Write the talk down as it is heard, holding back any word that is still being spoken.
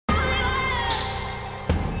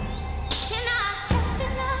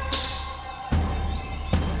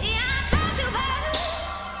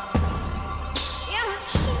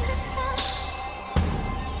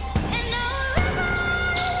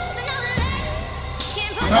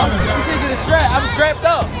You should get a strap. I'm strapped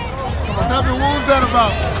up. What's happening? What was that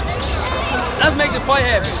about? Let's make the fight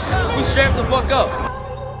happen. We strapped the fuck up.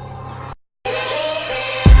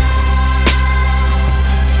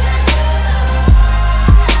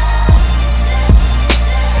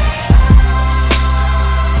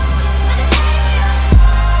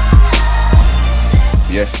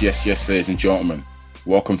 Yes, ladies and gentlemen.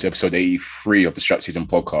 Welcome to episode 83 of the Strap Season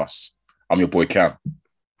podcast. I'm your boy Cam.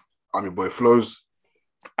 I'm your boy Flows.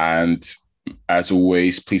 And as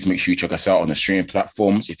always, please make sure you check us out on the streaming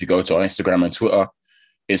platforms. If you go to our Instagram and Twitter,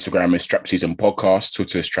 Instagram is Strap Season Podcast,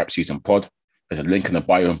 Twitter is Strap Season Pod. There's a link in the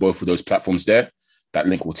bio on both of those platforms there. That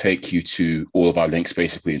link will take you to all of our links,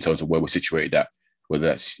 basically, in terms of where we're situated at, whether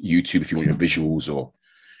that's YouTube, if you want your visuals, or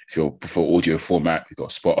if you prefer audio format, we've got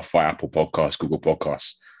Spotify, Apple Podcasts, Google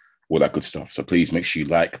Podcasts, all that good stuff. So please make sure you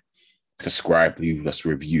like, subscribe, leave us a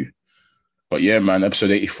review. But yeah, man,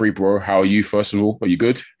 episode 83, bro. How are you, first of all? Are you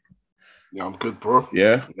good? Yeah, I'm good, bro.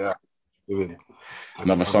 Yeah? Yeah.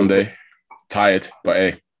 Another Sunday. Tired, but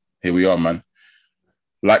hey, here we are, man.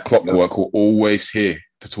 Like clockwork, we're always here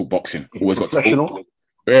to talk boxing. Always got time.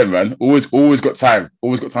 Yeah, man. Always got time.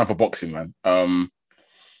 Always got time for boxing, man.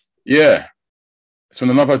 Yeah. It's been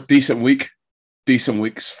another decent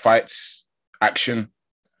week's fights, action.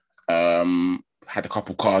 Had a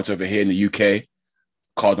couple cards over here in the UK.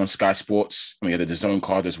 Card on Sky Sports. And we had a DAZN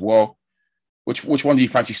card as well. Which one do you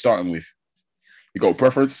fancy starting with? You got a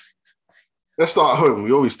preference? Let's start at home.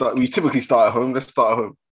 We typically start at home. Let's start at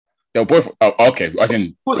home. They're both. Oh, okay. As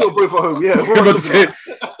in, both at home. Yeah.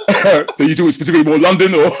 So you do specifically more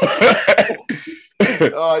London or?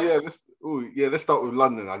 Let's start with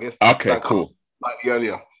London. I guess. Okay. Cool. Slightly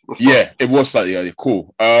earlier. Yeah, it was slightly earlier.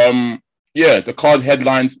 Cool. The card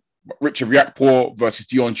headlined Richard Riakporhe versus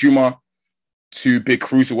Deion Jumah. Two big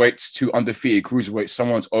cruiserweights, two undefeated cruiserweights.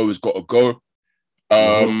 Someone's always got to go.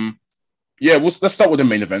 Let's start with the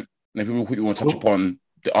main event. And if we want to touch upon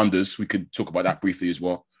the unders, we could talk about that briefly as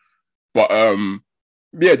well. But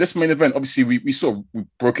this main event, obviously, we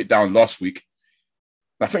broke it down last week.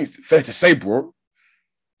 I think it's fair to say, bro,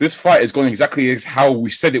 this fight is going exactly as how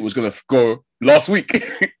we said it was going to go last week.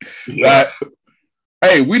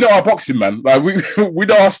 Hey, we know our boxing, man. Like we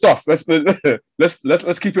know our stuff. Let's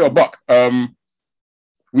keep it a buck.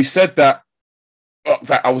 We said that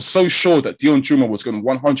I was so sure that Deion Jumah was going to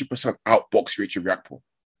 100% outbox Richard Riakporhe.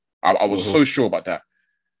 I was so sure about that.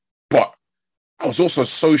 But I was also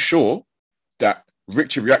so sure that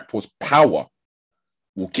Richard Riakporhe's power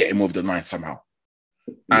will get him over the line somehow.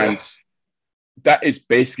 Yeah. And that is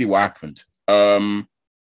basically what happened. All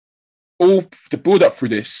the build up through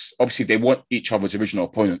this, obviously they want each other's original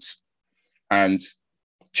opponents. And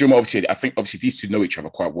Jumah, I think these two know each other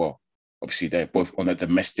quite well. Obviously, they're both on a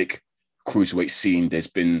domestic cruiserweight scene. There's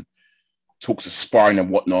been talks of sparring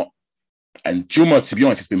and whatnot. And Jumah, to be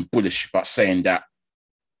honest, has been bullish about saying that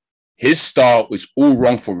his style was all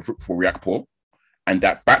wrong for Riakporhe, and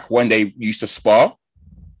that back when they used to spar,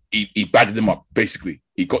 he battered him up, basically.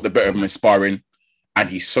 He got the better of him in sparring, and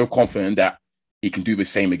he's so confident that he can do the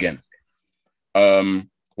same again.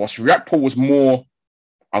 Whilst Riakporhe was more,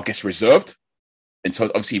 I guess, reserved, in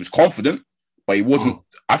terms, obviously he was confident, but he wasn't.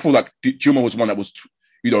 I feel like Jumah was one that was,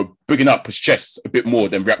 bigging up his chest a bit more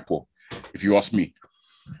than Riakporhe, if you ask me.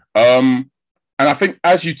 And I think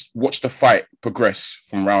as you watch the fight progress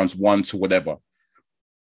from rounds 1 to whatever,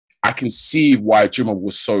 I can see why Jumah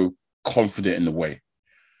was so confident in the way.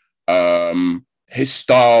 His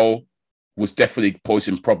style was definitely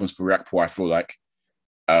posing problems for Riakporhe, I feel like.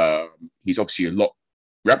 He's obviously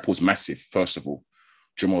Riakporhe's massive, first of all.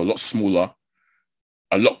 Jumah a lot smaller,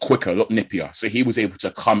 a lot quicker, a lot nippier. So he was able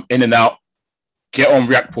to come in and out, get on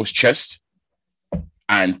Riakporhe's chest,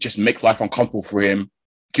 and just make life uncomfortable for him.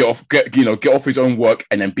 Get off his own work,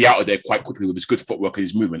 and then be out of there quite quickly with his good footwork and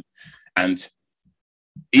his movement. And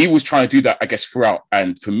he was trying to do that, I guess, throughout.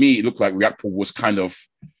 And for me, it looked like Riakporhe was kind of,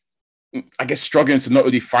 I guess, struggling to not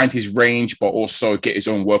only find his range, but also get his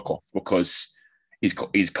own work off, because he's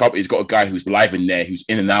got a guy who's live in there, who's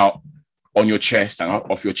in and out on your chest and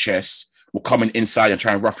off your chest, will come in inside and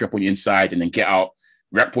try and rough you up on your inside and then get out.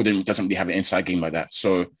 Riakporhe doesn't really have an inside game like that.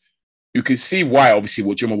 So you can see why, obviously,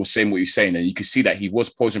 what Jumah was saying, what he's saying, and you can see that he was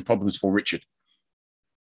posing problems for Richard.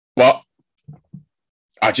 But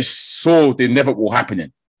I just saw the inevitable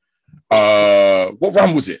happening. What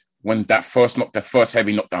round was it when that first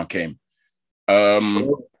heavy knockdown came?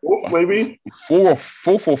 Fourth, maybe?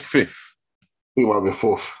 Fourth or fifth? I think it might be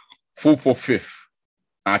fourth. Fourth or fifth.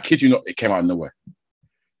 I kid you not, it came out of nowhere.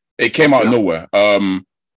 It came out of nowhere.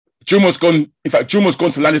 Jumah's gone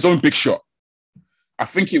to land his own big shot. I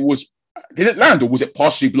think it was, did it land or was it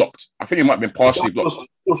partially blocked? I think it might have been partially blocked.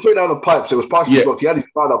 was straight down the pipe, so it was partially blocked. He had his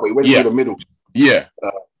guard up, but he went through the middle. Yeah.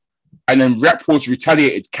 And then Rakpor's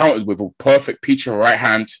retaliated, countered with a perfect peach of a right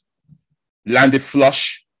hand, landed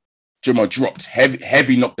flush. Juma dropped,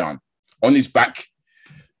 heavy knockdown on his back.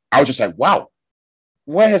 I was just like, wow,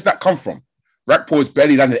 where has that come from? Rakpor has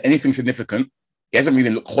barely landed anything significant. He hasn't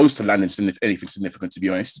even looked close to landing anything significant, to be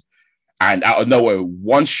honest. And out of nowhere,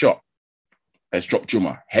 one shot has dropped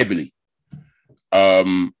Juma heavily.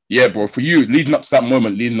 Yeah, bro, for you, leading up to that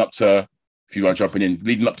moment, leading up to, if you are jumping in,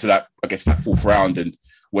 leading up to that, I guess, that fourth round and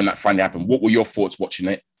when that finally happened, what were your thoughts watching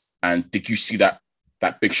it? And did you see that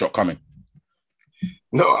big shot coming?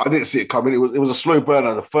 No, I didn't see it coming. It was a slow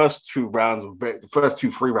burner. The first 3 rounds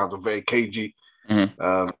were very cagey.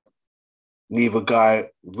 Mm-hmm. Neither guy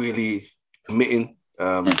really committing.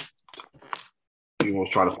 Everyone was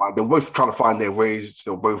trying to find. They were both trying to find their ways.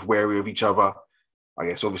 They were both wary of each other. I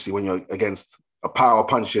guess obviously when you're against a power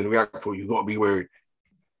puncher and Rakpor, you've got to be wary.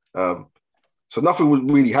 So nothing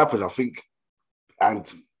would really happen, I think.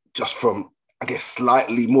 And just from, I guess,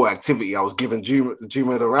 slightly more activity, I was giving Juma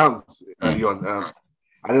the rounds early on.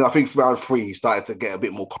 And then I think round 3, he started to get a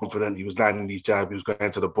bit more confident. He was landing these jabs. He was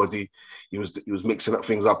going to the body. He was mixing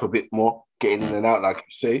things up a bit more, getting in and out, like you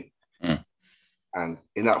say. And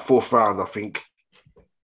in that 4th round, I think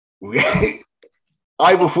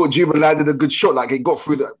I even thought Juma landed a good shot. Like it got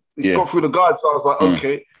through the guard. So I was like,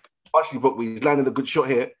 okay, actually, but he's landing a good shot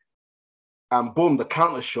here. And boom, the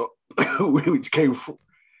counter shot, which came through.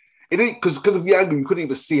 It ain't because of the angle, you couldn't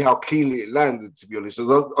even see how cleanly it landed, to be honest.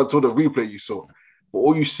 Until the replay you saw. But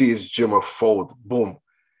all you see is Juma fold, boom.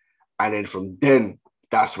 And then from then,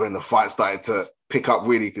 that's when the fight started to pick up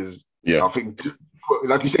really, because I think,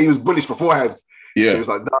 like you say, he was bullish beforehand. Yeah. So he was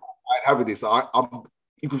like, nah, I ain't having this.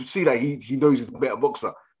 You could see that he knows he's a better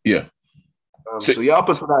boxer. Yeah. So up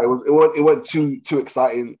until that, it went too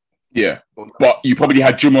exciting. Yeah. But you probably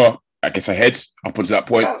had Juma, I guess, ahead up until that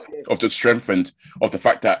point of the strength and of the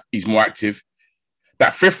fact that he's more active.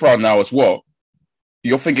 That 5th round now as well,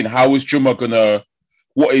 you're thinking, how is Juma gonna,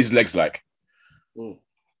 what are his legs like?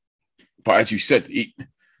 But as you said,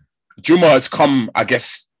 Juma has come, I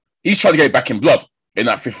guess, he's trying to get back in blood in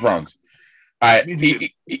that 5th round.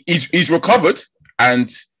 He's recovered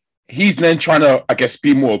and he's then trying to, I guess,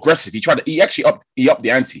 be more aggressive. He actually upped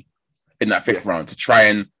the ante in that 5th round to try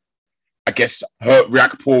and, I guess, hurt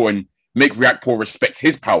Rakpor and make Rakpor respect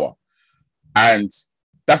his power. And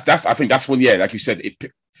that's I think that's when, like you said,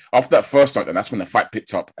 after that first night, and that's when the fight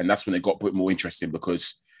picked up, and that's when it got a bit more interesting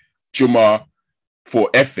because Juma, for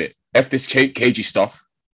F this cagey stuff.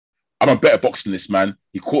 I'm a better boxer than this man.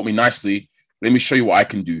 He caught me nicely. Let me show you what I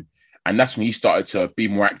can do. And that's when he started to be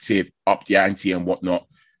more active, up the ante and whatnot.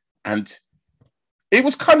 And it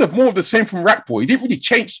was kind of more of the same from Rakpor. He didn't really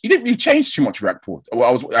change too much, Rakpor.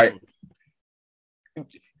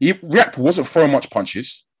 Rakpor wasn't throwing much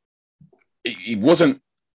punches. He was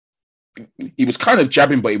kind of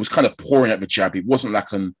jabbing, but he was kind of pouring at the jab. It wasn't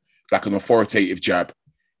like an authoritative jab.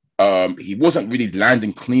 He wasn't really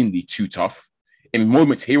landing cleanly too tough in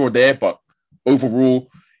moments here or there, but overall,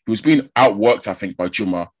 he was being outworked, I think, by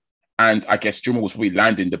Juma. And I guess Juma was really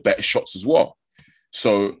landing the better shots as well.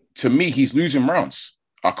 So to me, he's losing rounds.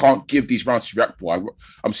 I can't give these rounds to Rakpor.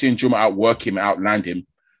 I'm seeing Juma outwork him, outland him.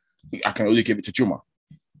 I can only give it to Juma.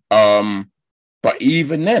 But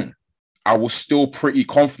even then, I was still pretty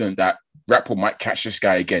confident that Rakpor might catch this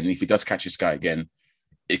guy again. And if he does catch this guy again,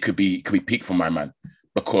 it could be peak for my man.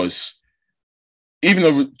 Because even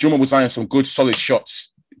though Juma was landing some good, solid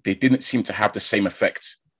shots, they didn't seem to have the same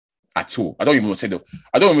effect at all. I don't even say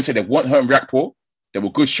they weren't hurting Rakpor. They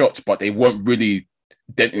were good shots, but they weren't really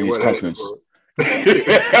denting his confidence.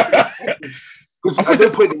 I think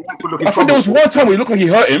there was one time where he looked like he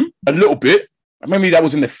hurt him a little bit. Maybe that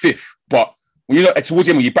was in the 5th. But when you look towards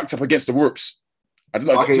him, when you backed up against the ropes, I don't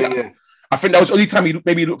know. I think that was the only time he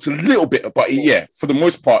maybe looked a little bit. But for the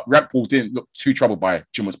most part, Rakpor didn't look too troubled by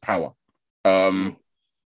Juma's power.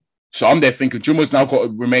 So I'm there thinking Juma's now got to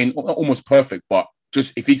remain almost perfect. But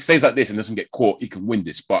just if he stays like this and doesn't get caught, he can win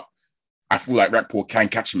this. But I feel like Rakpor can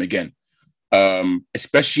catch him again.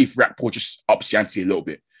 Especially if Rakpor just ups the ante a little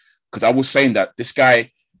bit. Because I was saying that this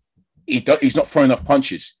guy, he's not throwing enough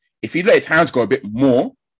punches. If he let his hands go a bit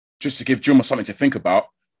more, just to give Juma something to think about,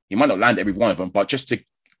 he might not land every one of them, but just to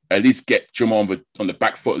at least get Juma on the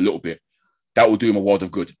back foot a little bit, that will do him a world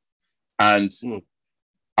of good. And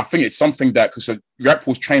I think it's something that, because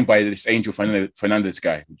Rakpor's trained by this Angel Fernandez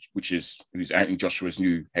guy, who's Anthony Joshua's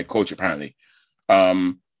new head coach, apparently.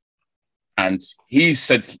 And he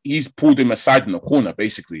said he's pulled him aside in the corner,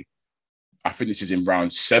 basically. I think this is in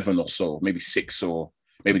round 7 or so, maybe 6 or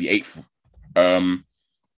maybe the 8th.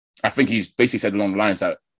 I think he's basically said along the lines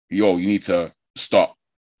that, yo, you need to start,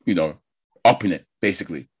 upping it,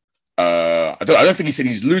 basically. I don't think he said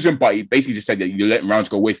he's losing, but he basically just said that you're letting rounds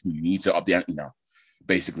go away from you. You need to up the ante now,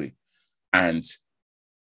 basically. And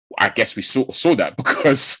I guess we sort of saw that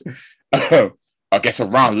because I guess a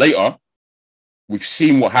round later, we've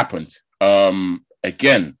seen what happened.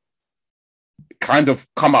 Again, kind of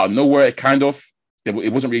come out of nowhere.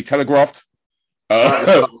 It wasn't really telegraphed.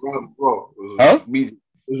 It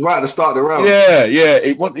was right at the start of the round. Yeah.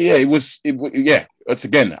 It's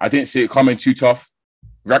again, I didn't see it coming too tough.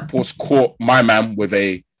 Rakpor's caught my man with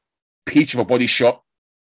a peach of a body shot,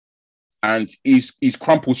 and he's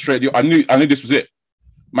crumpled straight. I knew this was it.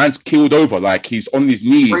 Man's keeled over, like he's on his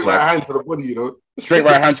knees. Straight right hand to the body, Straight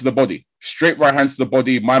right hand to the body. Straight right hand to the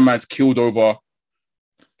body. My man's keeled over.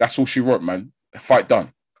 That's all she wrote, man. Fight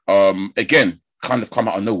done. Again, kind of come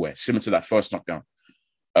out of nowhere, similar to that first knockdown.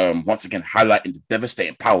 Once again, highlighting the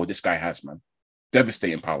devastating power this guy has, man.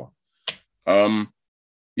 Devastating power.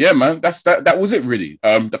 Yeah, man. That was it, really.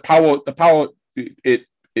 The power.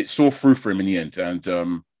 It saw through for him in the end,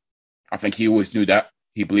 and I think he always knew that.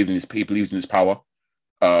 He believes in his power.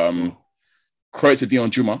 Credit to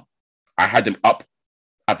Dion Juma. I had him up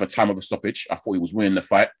at the time of the stoppage. I thought he was winning the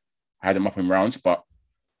fight. I had him up in rounds, but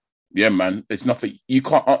yeah, man, there's nothing you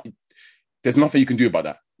can do about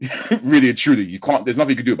that. Really and truly, you can't. There's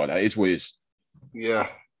nothing you can do about that. It's what it is. Yeah,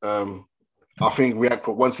 I think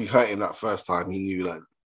Riakporhe, once he hurt him that first time, he knew, like,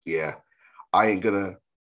 yeah, I ain't gonna.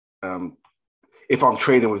 If I'm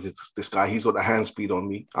trading with this guy, he's got the hand speed on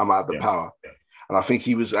me. I'm out of the power. Yeah. And I think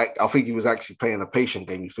he was actually playing a patient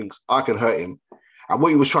game. He thinks I can hurt him. And what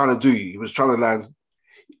he was trying to do, he was trying to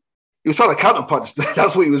counter punch.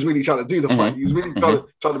 That's what he was really trying to do, the fight. He was really trying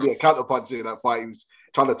to be a counter puncher in that fight. He was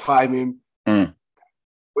trying to time him.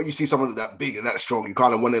 When you see someone that big and that strong, you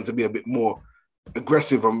kind of want them to be a bit more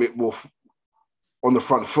aggressive and a bit more on the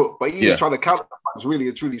front foot. But he was trying to counter punch, really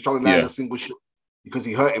and truly. He's trying to land a single shot because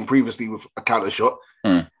he hurt him previously with a counter shot.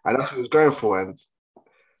 And that's what he was going for. And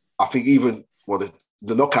I think even... Well,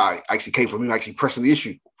 the knockout actually came from him actually pressing the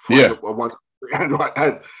issue. One hand, right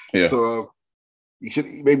hand. Yeah. So he should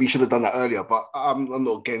have done that earlier. But I'm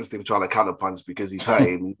not against him trying to counter punch because he's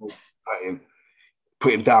hurting.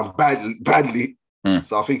 Put him down badly.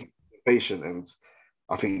 So I think he's patient, and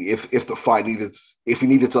I think if the fight if he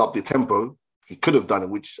needed to up the tempo, he could have done it,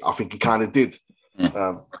 which I think he kind of did.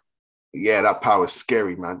 Yeah, that power is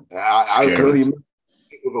scary, man. I can only imagine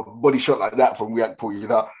with a body shot like that from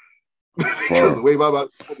Riakporhe, because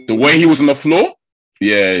the way he was on the floor,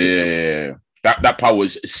 that power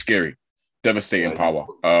is scary, devastating power.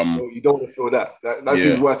 You don't want to feel that. That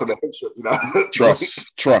seems worse than a headshot,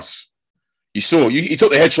 Trust. You saw he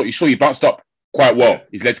took the headshot. You saw he bounced up quite well.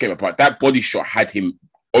 His legs came apart. That body shot had him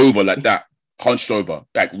over like that, hunched over,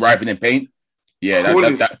 like writhing in pain. Yeah,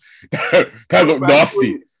 that looked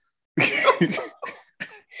nasty.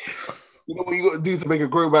 You know what you got to do to make a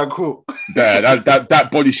grown man cool? Yeah, that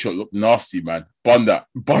body shot looked nasty, man. Bun that.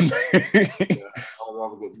 I'll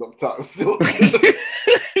rather get knocked out still.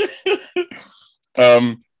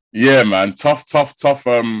 Yeah, man. Tough.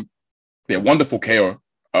 Wonderful KO.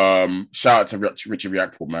 Shout out to Richard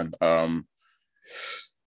Riakporhe, man.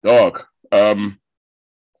 Dog.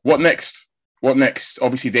 What next?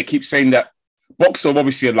 Obviously, they keep saying that Boxer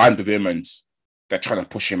obviously aligned with him and they're trying to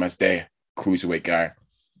push him as their cruiserweight guy.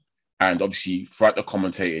 And obviously, throughout the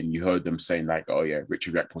commentating, you heard them saying like, oh yeah,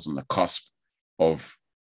 Richard Riakporhe's on the cusp of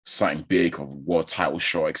something big, of world title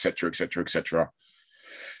shot, etc.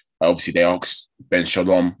 Obviously, they asked Ben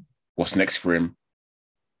Shalom what's next for him.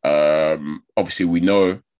 Obviously, we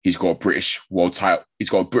know he's got a British world title. He's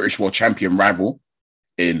got a British world champion rival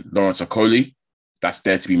in Lawrence Okolie. That's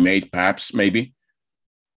there to be made, perhaps, maybe.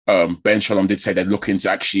 Ben Shalom did say they're looking to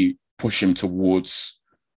actually push him towards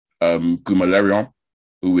Gumalerion,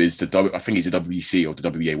 who is I think he's the WEC or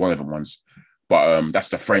the WBA, one of them ones. But that's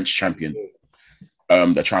the French champion.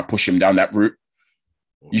 They're trying to push him down that route.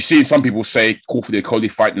 You see some people say, call for the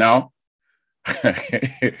Okolie fight now.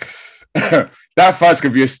 That fight's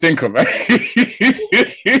going to be a stinker, man.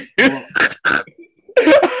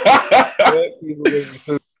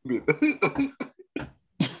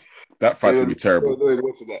 That fight's going to be terrible.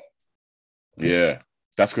 Yeah,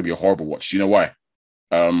 that's going to be a horrible watch. You know why?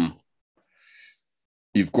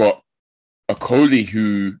 You've got Okolie,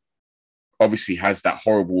 who obviously has that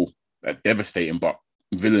horrible, that devastating, but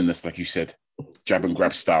villainous, like you said, jab and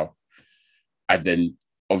grab style. And then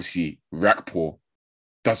obviously Riakporhe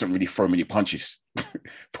doesn't really throw many punches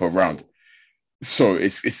per round. So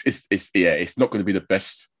it's not going to be the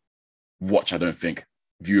best watch, I don't think,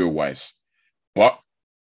 viewer-wise. But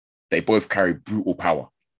they both carry brutal power.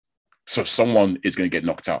 So someone is going to get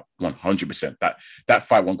knocked out 100%. That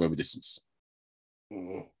fight won't go the distance.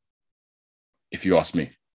 Mm. If you ask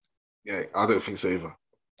me. Yeah, I don't think so either.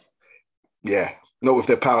 Yeah, not with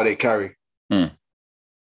their power they carry. Mm.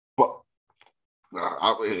 But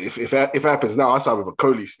if it happens now, I side with a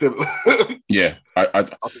Coley still. Yeah, I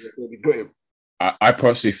think it's really good. I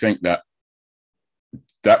personally think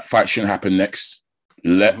that fight shouldn't happen next.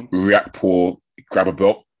 Let Riakporhe grab a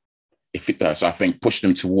belt. If it does, I think push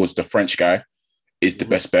them towards the French guy is the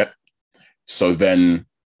best bet. So then,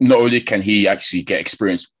 not only can he actually get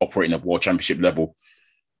experience operating at world championship level,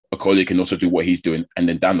 Okolie can also do what he's doing, and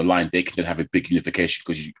then down the line they can then have a big unification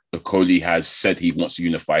because Okolie has said he wants to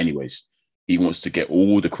unify anyways. He wants to get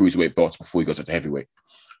all the cruiserweight belts before he goes into heavyweight.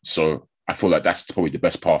 So I feel like that's probably the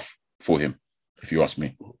best path for him, if you ask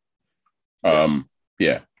me.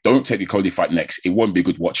 Yeah. Don't take the Cody fight next. It won't be a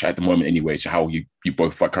good watch at the moment anyway. So how you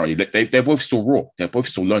both fight currently. They're both still raw. They're both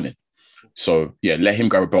still learning. So yeah, let him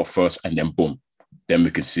grab a belt first and then boom. Then we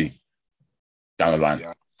can see down the line.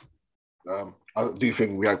 Yeah. I do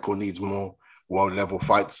think Riakporhe needs more world level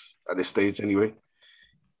fights at this stage anyway.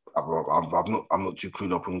 I'm not too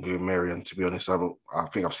clued up on Glenn Marion, to be honest. I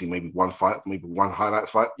think I've seen maybe one fight, maybe one highlight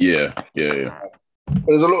fight. Yeah. But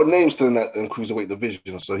there's a lot of names still in that cruiserweight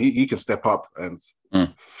division, so he can step up and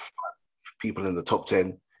fight people in the top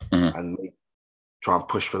 10 and try and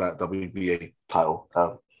push for that WBA title.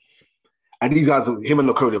 And these guys, him and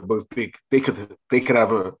Okolie, are both big. They could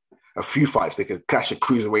have a few fights. They could clash at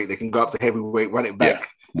cruiserweight. They can go up to heavyweight, run it back.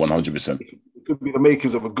 Yeah, 100%. It could be the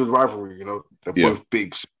makings of a good rivalry. You know, they're both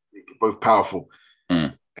big, both powerful.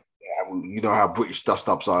 And you know how British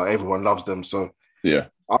dust-ups are. Everyone loves them. So yeah,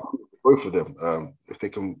 I'm for both of them. If they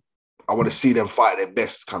can, I want to see them fight at their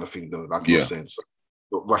best, kind of thing, though. Like you were saying, so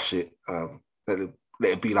don't rush it. Let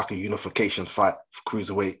it be like a unification fight for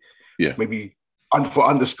cruiserweight. Yeah, maybe for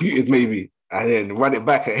undisputed, maybe, and then run it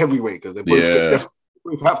back at heavyweight because they both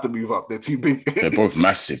both have to move up. They're too big. They're both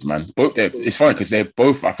massive, man. It's funny because they're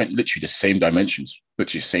both, I think, literally the same dimensions,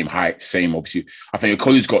 which is same height, same obviously. I think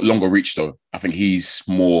Okolie's got longer reach though. I think he's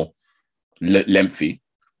more lengthy,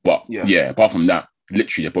 but apart from that,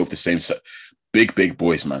 literally they're both the same. Big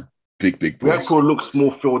boys, man. Big boys. Riakporhe looks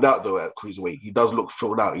more filled out though at cruiserweight. He does look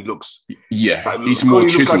filled out. He looks he's more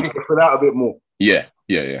chiseled. Like he can fill out a bit more. Yeah.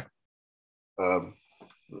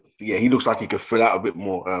 He looks like he could fill out a bit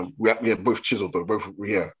more. We're both chiseled though, both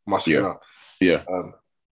muscular. Yeah.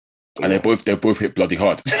 And they both hit bloody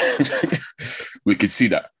hard. We could see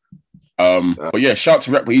that. But yeah, shout out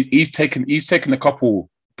to Riakporhe. He's taken a couple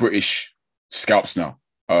British scalps now.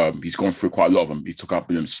 He's gone through quite a lot of them. He took out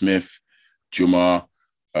William Smith, Juma,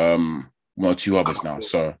 one or two others now.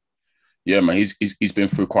 So yeah, man, he's been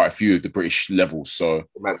through quite a few of the British levels. So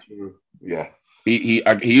yeah, he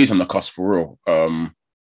is on the cusp for real.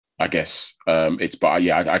 I guess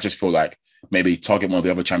I just feel like maybe target one of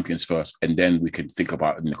the other champions first, and then we can think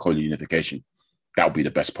about Okolie unification. That would be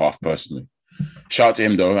the best path, personally. Shout out to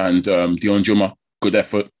him though, and Dion Juma, good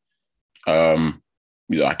effort.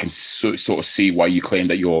 I can sort of see why you claim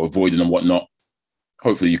that you're avoiding and whatnot.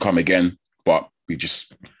 Hopefully you come again, but we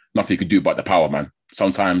just nothing you can do about the power, man.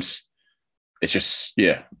 Sometimes it's just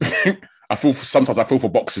I feel for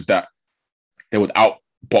boxers that they would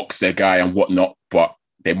outbox their guy and whatnot, but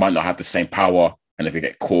they might not have the same power, and if they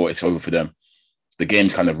get caught, it's over for them. The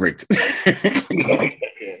game's kind of rigged.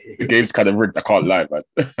 The game's kind of rigged. I can't lie, man.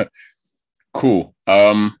 Cool.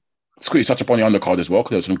 Let's quickly touch upon the undercard as well,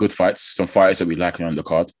 because there were some good fights, some fighters that we like on the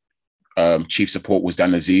undercard. Chief support was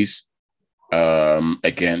Dan Aziz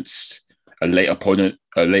against a late opponent,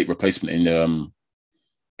 a late replacement in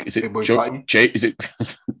is it Jay? Is it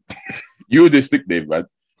you with this nickname, man?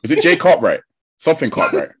 Is it Jay Cartwright? Something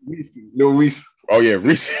Cartwright. Lil Reese. Oh yeah,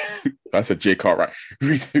 Reese. That's a Jay Cartwright.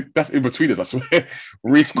 Reese, that's in between us, I swear.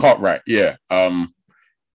 Reese Cartwright. Yeah.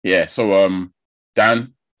 So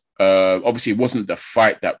Dan, obviously it wasn't the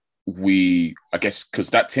fight that I guess because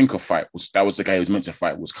that Tinker fight was the guy who was meant to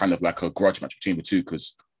fight, was kind of like a grudge match between the two,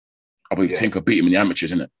 because I believe Tinker beat him in the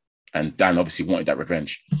amateurs, isn't it? And Dan obviously wanted that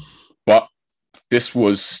revenge. But this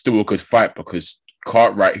was still a good fight because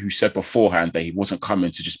Cartwright, who said beforehand that he wasn't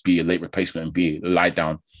coming to just be a late replacement and be a lie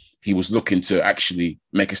down, he was looking to actually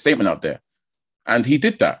make a statement out there. And he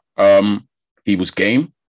did that. He was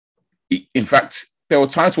game. In fact, there were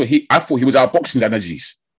times where I thought he was outboxing Dan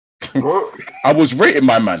Aziz. I was rating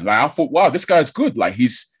my man. Like I thought, wow, this guy's good. Like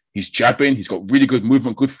he's jabbing. He's got really good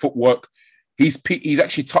movement, good footwork. He's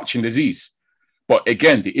actually touching Aziz. But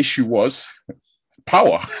again, the issue was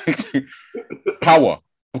power. Power.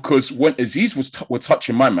 Because when Aziz was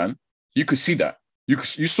touching my man, you could see that. You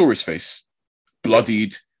saw his face.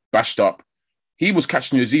 Bloodied, bashed up. he was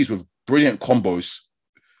catching Aziz with brilliant combos.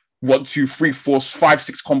 1, 2, 3, 4, 5,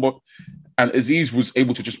 6 combo. And Aziz was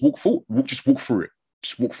able to just walk forward, walk through it,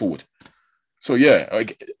 just walk forward. So yeah,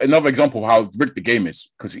 like another example of how rigged the game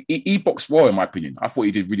is, because he boxed well, in my opinion. I thought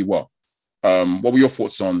he did really well. What were your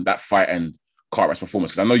thoughts on that fight and Cartwright's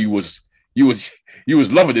performance? Because I know you was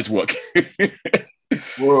loving this work.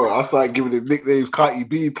 Bro, I started giving him nicknames: Carti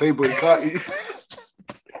B, Playboy Carti.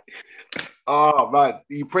 Man,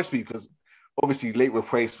 he impressed me because obviously late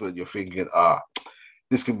replacement. You're thinking,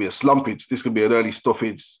 this could be a slumpage, this could be an early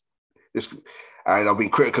stoppage. And I've been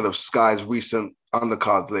critical of Sky's recent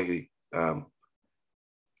undercards lately.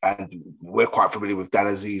 And we're quite familiar with Dan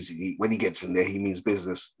Aziz. When he gets in there, he means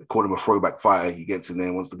business. They call him a throwback fighter. He gets in there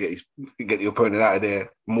and wants to get the opponent out of there,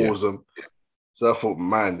 maws them. So I thought,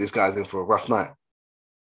 man, this guy's in for a rough night.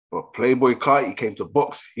 But Playboy Carti came to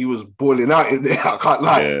box. He was balling out in there. I can't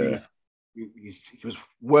lie. Yeah. He was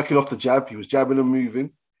working off the jab. He was jabbing and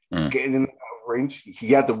moving, getting in and out of range. He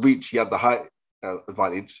had the reach. He had the height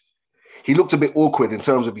advantage. He looked a bit awkward in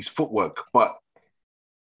terms of his footwork, but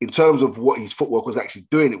in terms of what his footwork was actually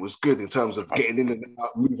doing, it was good in terms of getting in and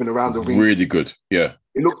out, moving around the ring. Really good, yeah.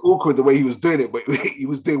 It looked awkward the way he was doing it, but he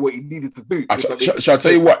was doing what he needed to do. Shall I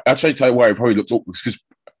tell you what? I'll tell you why it probably looked awkward. Because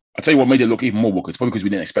I'll tell you what made it look even more awkward. It's probably because we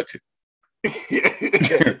didn't expect it.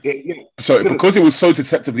 yeah. So because it was so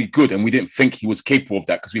deceptively good and we didn't think he was capable of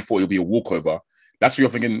that because we thought it would be a walkover, that's what you're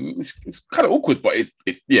thinking, it's kind of awkward, but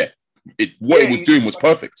what he was doing was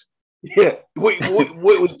perfect. Yeah, what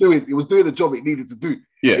it was doing, it was doing the job it needed to do.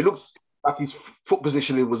 Yeah, it looks like his foot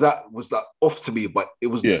positioning was like off to me, but it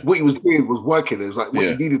was what he was doing was working. It was like what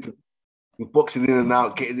he needed to do, boxing in and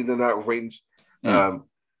out, getting in and out of range.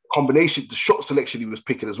 Combination, the shot selection he was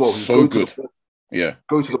picking as well. So good.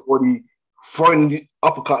 Go to the body, throwing the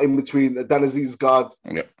uppercut in between the Dan Aziz's guard.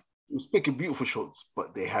 Yeah, he was picking beautiful shots,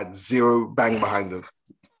 but they had zero bang behind them.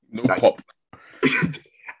 No pop.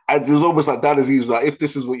 And it was almost like Dan Aziz was like, if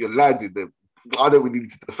this is what you're landing, then I don't really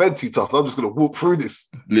need to defend too tough. I'm just going to walk through this.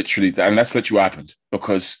 Literally, and that's literally what happened.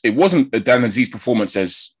 Because it wasn't a Dan Aziz performance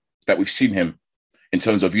as that we've seen him in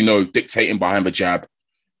terms of, dictating behind the jab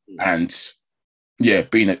and,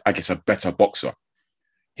 being, a better boxer.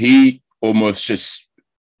 He almost just,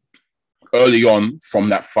 early on from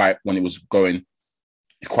that fight when it was going,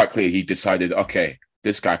 it's quite clear he decided, okay,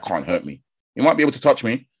 this guy can't hurt me. He might be able to touch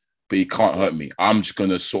me, but he can't hurt me. I'm just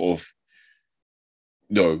going to sort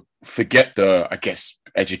of, forget the,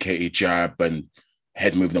 educated jab and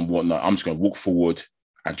head movement and whatnot. I'm just going to walk forward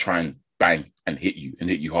and try and bang and hit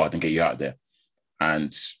you hard and get you out of there.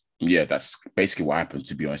 And that's basically what happened,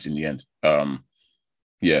 to be honest, in the end.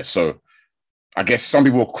 So I guess some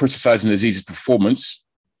people were criticizing Aziz's performance,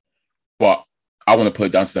 but I want to put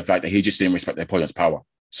it down to the fact that he just didn't respect the opponent's power.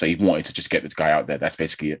 So he wanted to just get this guy out there. That's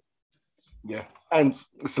basically it. Yeah. And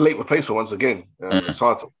it's a late replacement once again. It's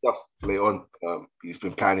hard to adjust later on. He's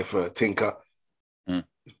been planning for Tinker. He's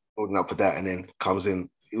holding up for that and then comes in.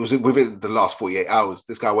 It was within the last 48 hours.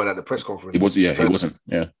 This guy went at the press conference. He wasn't.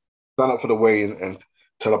 Turned up for the weigh-in and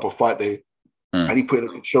turned up on fight day. And he put in a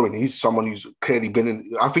good showing. He's someone who's clearly been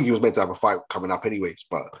in. I think he was meant to have a fight coming up anyways,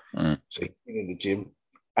 but so he's been in the gym.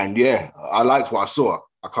 And I liked what I saw.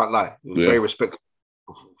 I can't lie. It was a very respectful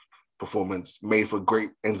performance, made for a great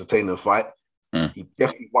entertaining fight. He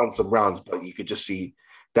definitely won some rounds, but you could just see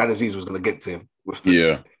Dan Aziz was going to get to him with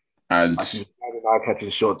the and he was catching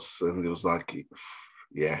shots, and it was like,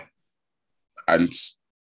 and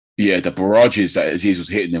the barrages that Aziz was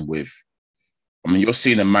hitting him with. I mean, you're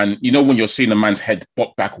seeing a man. When you're seeing a man's head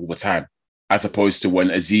pop back all the time, as opposed to when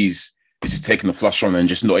Aziz is just taking the flush on and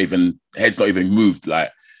just head's not even moved. Like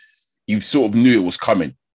you sort of knew it was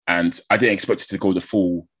coming, and I didn't expect it to go the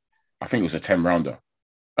full. I think it was a 10-rounder.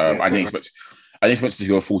 I didn't expect it to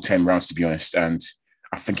go a full 10 rounds, to be honest. And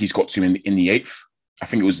I think he's got to him in the 8th. I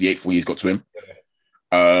think it was the 8th where he's got to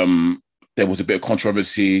him. There was a bit of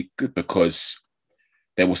controversy because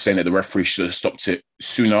they were saying that the referee should have stopped it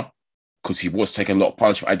sooner because he was taking a lot of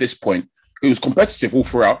punishment. At this point, it was competitive all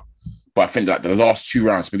throughout. But I think like the last 2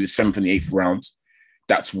 rounds, maybe the 7th and the 8th round,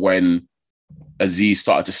 that's when Aziz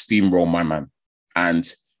started to steamroll my man.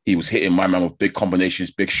 And he was hitting my man with big combinations,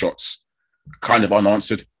 big shots, kind of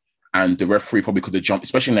unanswered. And the referee probably could have jumped,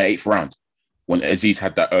 especially in the 8th round, when Aziz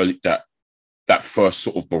had that first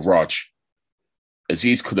sort of barrage.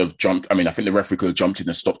 Aziz could have jumped. I mean, I think the referee could have jumped in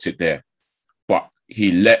and stopped it there. But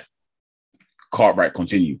he let Cartwright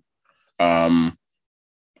continue. I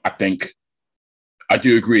think I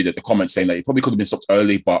do agree that the comment saying that he probably could have been stopped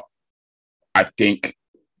early, but I think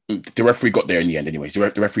the referee got there in the end anyways. The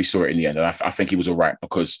referee saw it in the end, and I think he was all right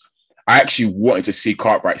because I actually wanted to see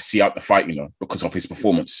Cartwright see out the fight, because of his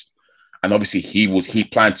performance. And obviously he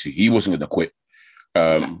planned to. He wasn't going to quit.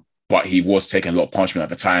 But he was taking a lot of punishment at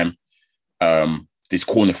the time. This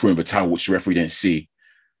corner threw him the towel, which the referee didn't see.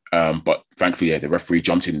 But thankfully, the referee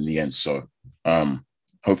jumped in the end. So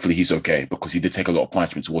hopefully he's okay, because he did take a lot of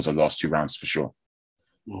punishment towards the last 2 rounds for sure.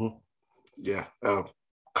 Mm-hmm. Yeah.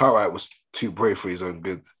 Cartwright was too brave for his own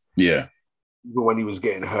good. Yeah. Even when he was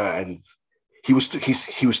getting hurt, and he was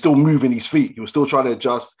still moving his feet. He was still trying to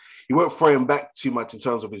adjust. He weren't throwing back too much in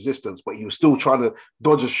terms of resistance, but he was still trying to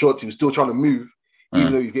dodge his shots. He was still trying to move,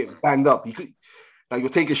 even though you're getting banged up. You could, like, you're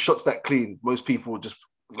taking shots that clean. Most people would just,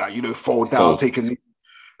 like, fall down, take a knee,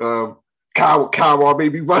 cower,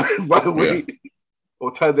 maybe run away,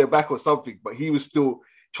 or turn their back or something. But he was still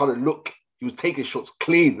trying to look. He was taking shots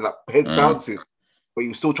clean, like head bouncing, but he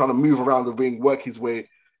was still trying to move around the ring, work his way.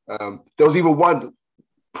 There was even one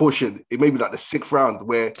portion, it may be like the 6th round,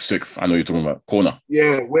 where I know you're talking about corner.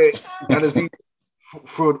 Yeah, where Danazi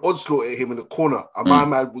threw an onslaught at him in the corner, and my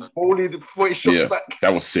man was holding before he shot back.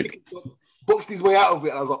 That was sick. Boxed his way out of it,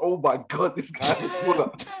 and I was like, "Oh my god, this guy's a corner."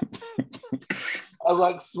 I was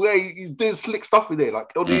like, "Swear, he's doing slick stuff in there,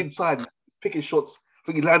 like on the inside, he's picking shots." I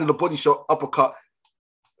think he landed a body shot, uppercut,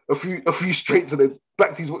 a few straights, and then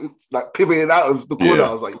back to his, like, pivoting out of the corner.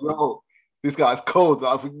 I was like, "Yo, this guy's cold."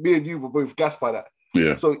 I think me and you were both gassed by that.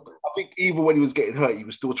 Yeah. So I think even when he was getting hurt, he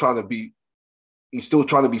was still trying to be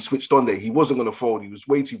switched on there. He wasn't going to fold. He was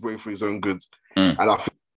way too brave for his own goods. And I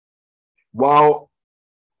think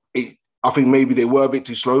I think maybe they were a bit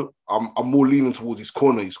too slow. I'm more leaning towards his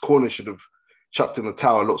corner. His corner should have chucked in the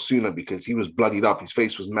towel a lot sooner, because he was bloodied up. His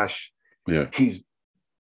face was mashed. Yeah.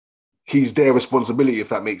 He's their responsibility, if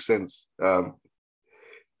that makes sense. I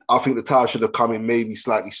think the towel should have come in maybe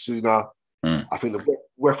slightly sooner. I think the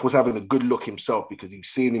ref was having a good look himself, because he's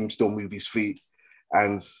seen him still move his feet,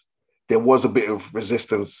 and there was a bit of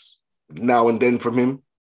resistance now and then from him.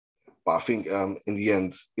 But I think in the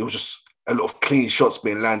end, it was just a lot of clean shots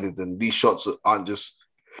being landed, and these shots aren't just,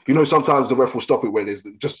 sometimes the ref will stop it where you're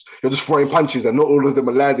just throwing punches and not all of them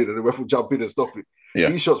are landed, and the ref will jump in and stop it. Yeah.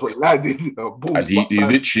 These shots were landed. Boom, and he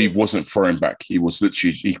literally wasn't throwing back. He was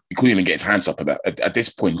literally, he couldn't even get his hands up at that. At this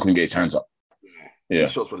point, he couldn't get his hands up. Yeah.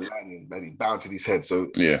 These shots were landing, and he bounced his head. So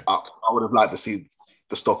yeah, I would have liked to see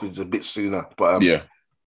the stoppage a bit sooner. But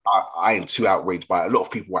I ain't too outraged by it. A lot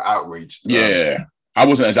of people were outraged. I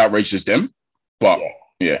wasn't as outraged as them, but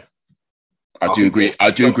I do agree.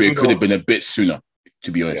 It could have been a bit sooner,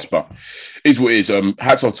 to be honest. But is what it is.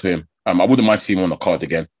 Hats off to him. I wouldn't mind seeing him on the card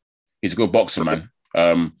again. He's a good boxer, man.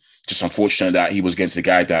 Just unfortunate that he was against a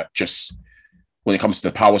guy that just, when it comes to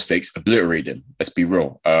the power stakes, obliterated him. Let's be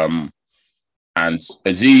real. And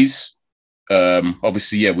Aziz,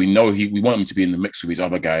 obviously, we know we want him to be in the mix with these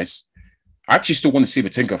other guys. I actually still want to see the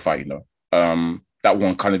Tinker fight, that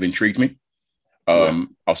one kind of intrigued me. I'd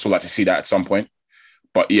still like to see that at some point.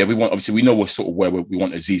 But we know we're sort of where we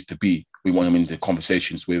want Aziz to be. We want him in the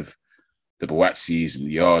conversations with the Boatzis and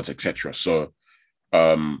the Yards, etc. So,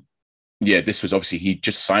 this was obviously, he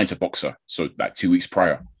just signed to Boxer, so like 2 weeks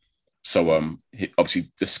prior. So, obviously,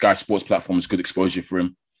 the Sky Sports platform is good exposure for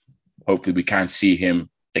him. Hopefully, we can see him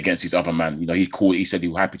against his other man. He said he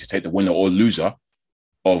was happy to take the winner or loser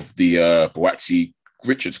of the Boatsi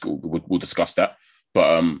Richard school. We'll discuss that.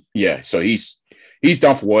 But so he's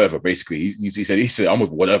down for whatever. Basically, he said I'm with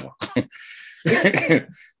whatever. Get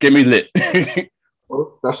me lit.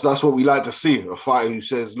 Well, that's what we like to see. A fighter who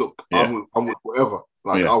says, "Look, I'm with whatever.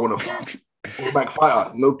 Like I want to fight." Back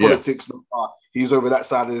fighter, no politics, no he's over that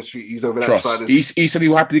side of the street. He's over that side of the street. He said he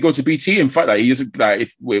was happy to go to BT and fight. Like, he doesn't, like,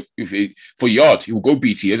 if for Yard, he will go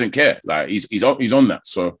BT. He doesn't care. Like, he's on that.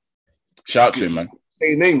 So shout out to him, man.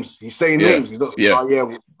 Saying names. He's saying names. He's not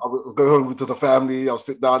saying, I'll go home to the family. I'll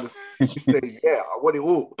sit down. He's saying, I want it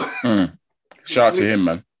all. Shout out to him,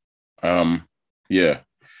 man.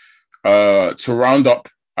 To round up,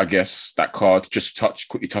 I guess, that card, just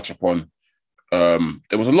quickly touch upon.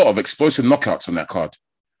 There was a lot of explosive knockouts on that card.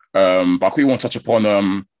 But I quickly want to touch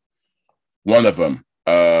upon one of them.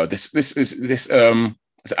 This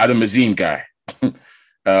Adam Mazin guy.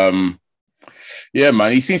 Man,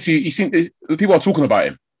 people are talking about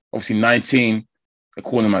him. Obviously 19, a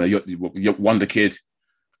corner man, a wonder kid.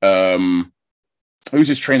 Who's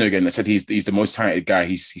his trainer again that said he's the most talented guy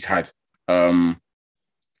he's had?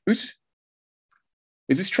 Is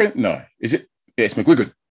this trainer? No, is it? Yeah, it's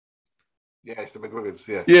McGuigan. Yeah, it's the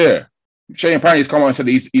McGuigans, Yeah. Shane apparently has come out and said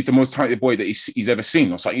he's the most talented boy that he's ever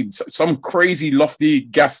seen, or some crazy lofty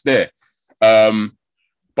gas there. But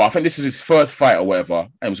I think this is his first fight or whatever, and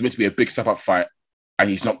it was meant to be a big step-up fight, and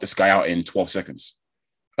he's knocked this guy out in 12 seconds.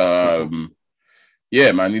 Man,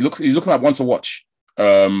 he's looking like one to watch.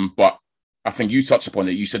 But I think you touched upon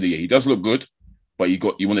it. You said, yeah, he does look good, but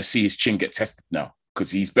you want to see his chin get tested now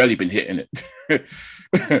because he's barely been hitting it.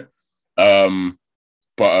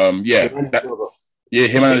 Yeah,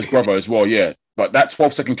 him and his brother as well. Yeah, but that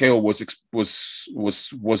 12-second KO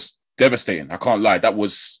was devastating. I can't lie. That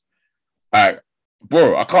was,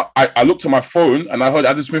 bro. I looked at my phone and I heard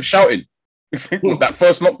Adam Smith shouting that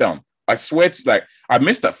first knockdown. I swear to I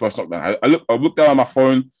missed that first knockdown. I looked down on my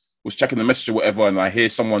phone, was checking the message or whatever, and I hear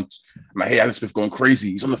Adam Smith going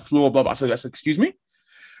crazy. He's on the floor, blah, blah. I said, excuse me?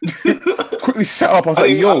 Quickly set up. I was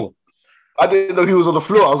like, yo. I didn't know he was on the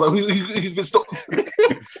floor. I was like, he's been stopped.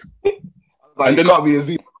 And then, can't be a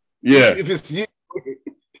Z. Yeah. If it's you.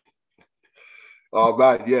 Oh,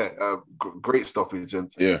 man, yeah. Great stoppage.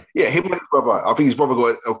 And him and his brother. I think his brother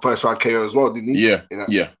got a first round KO as well, didn't he? Yeah,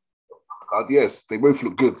 yes, they both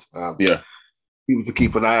look good. People to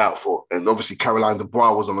keep an eye out for. And obviously, Caroline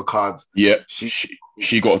Dubois was on the card. Yeah,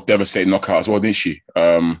 she got a devastating knockout as well, didn't she?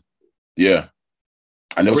 Yeah.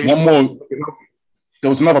 And there was one more. There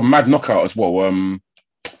was another mad knockout as well.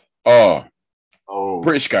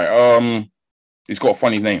 British guy. He's got a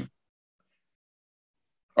funny name.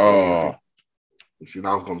 See,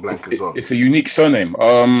 now I've gone blank as well. It's a unique surname.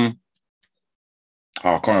 I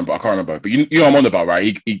can't remember. But you know what I'm on about,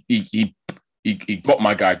 right? He got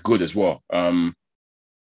my guy good as well. I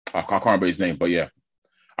can't remember his name, but yeah,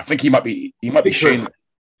 I think he might be Shane.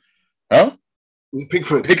 Huh?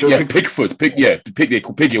 Pickford. Pickford.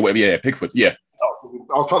 Piggy, whatever. Yeah, Pickford. Yeah.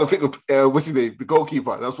 I was trying to think of what's his name, the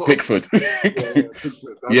goalkeeper. That's what Pickford.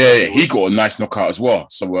 He got a nice knockout as well.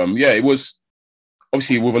 So it was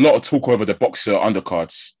obviously with a lot of talk over the boxer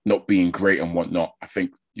undercards not being great and whatnot. I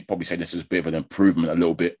think you probably say this is a bit of an improvement a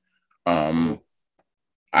little bit. I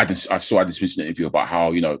saw Adam Smith's interview about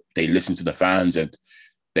how they listen to the fans and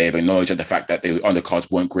they have acknowledged the fact that the undercards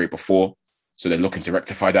weren't great before, so they're looking to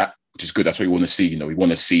rectify that, which is good. That's what we want to see. We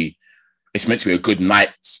want to see it's meant to be a good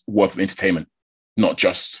night's worth of entertainment, not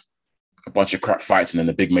just a bunch of crap fights and then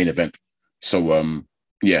the big main event. So,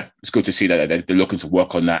 it's good to see that they're looking to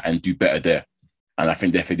work on that and do better there. And I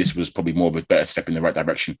think definitely this was probably more of a better step in the right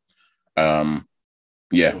direction.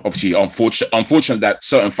 Obviously, unfortunate that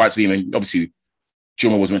certain fights, obviously,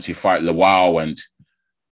 Juma was meant to fight Lawal and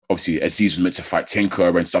obviously Aziz was meant to fight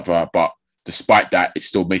Tinker and stuff like that. But despite that, it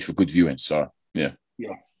still made for good viewing. So, yeah.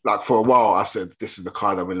 Yeah. Like for a while, I said, this is the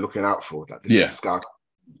card I've been looking out for. Like, this is the guy I'm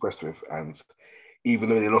impressed with. And even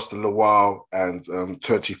though they lost the Lawal and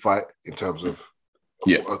Turchi fight in terms of...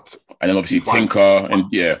 and then obviously Tinker and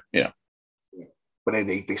But then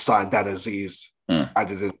they signed Dan Aziz,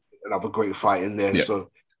 added another great fight in there. So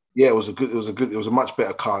it was a much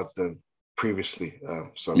better card than previously.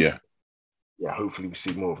 Hopefully we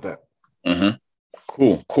see more of that. Mm-hmm.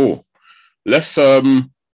 Cool. Let's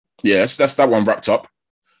that's that one wrapped up.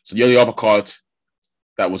 So the only other card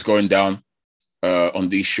that was going down on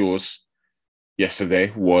these shores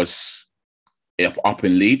yesterday was up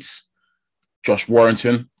in Leeds. Josh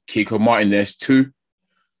Warrington, Kiko Martinez 2.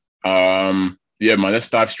 Man, let's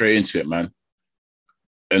dive straight into it, man.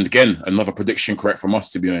 And again, another prediction correct from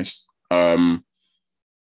us, to be honest.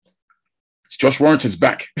 Josh Warrington's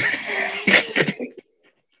back.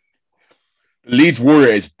 Leeds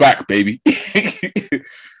Warrior is back, baby.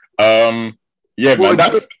 Man,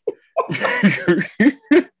 that's...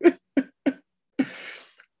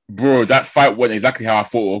 Bro, that fight went exactly how I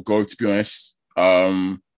thought it would go, to be honest.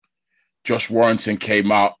 Josh Warrington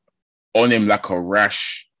came out on him like a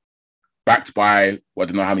rash, backed by, I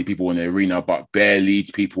don't know how many people in the arena, but bare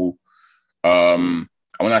Leeds people. And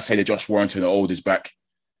when I say the Josh Warrington of old is back,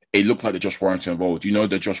 it looked like the Josh Warrington of old.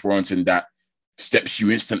 The Josh Warrington that steps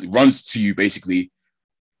you instantly, runs to you basically,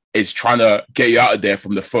 is trying to get you out of there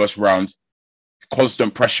from the first round.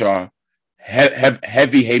 Constant pressure,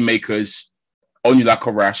 heavy haymakers on you like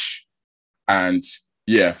a rash. And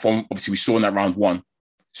from obviously we saw in that round one,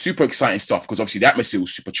 super exciting stuff because obviously the atmosphere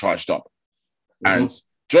was super charged up. Mm-hmm. And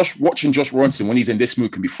watching Josh Warrington when he's in this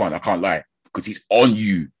mood can be fun, I can't lie, because he's on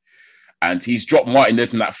you. And he's dropped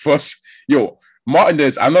Martinez in that first...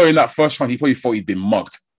 Martinez, I know in that first round, he probably thought he'd been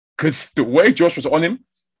mugged because the way Josh was on him,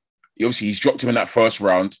 he's dropped him in that first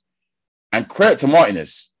round. And credit to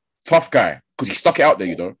Martinez, tough guy, because he stuck it out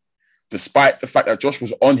there, despite the fact that Josh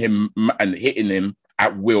was on him and hitting him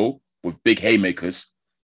at will with big haymakers.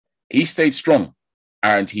 He stayed strong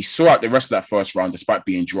and he saw out the rest of that first round despite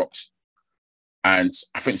being dropped. And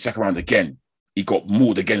I think the second round again, he got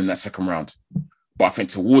mauled again in that second round. But I think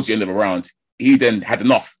towards the end of the round, he then had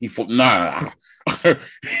enough. He thought, nah.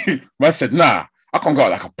 Man said, nah, I can't go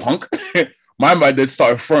out like a punk. My man then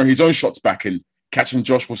started throwing his own shots back and catching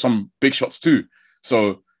Josh with some big shots too.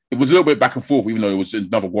 So it was a little bit back and forth, even though it was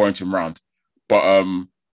another Warrington round. But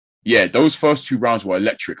yeah, those first 2 rounds were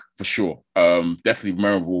electric for sure. Definitely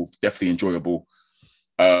memorable, definitely enjoyable.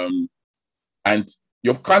 And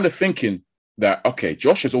you're kind of thinking that, okay,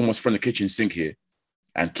 Josh is almost from the kitchen sink here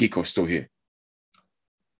and Kiko's still here.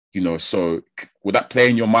 You know, so would that play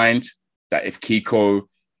in your mind that if Kiko,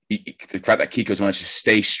 the fact that Kiko's managed to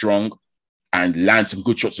stay strong and land some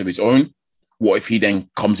good shots of his own, what if he then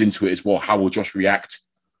comes into it as well? How will Josh react?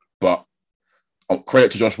 But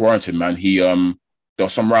credit to Josh Warrington, man. There were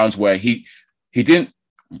some rounds where he didn't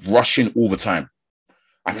rush in all the time.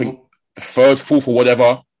 I think the third, fourth, or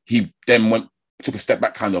whatever, he then took a step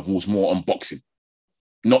back, kind of was more on boxing,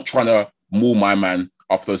 not trying to maul my man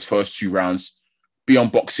after those first 2 rounds. Be on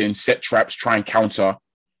boxing, set traps, try and counter,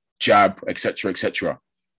 jab, etc.,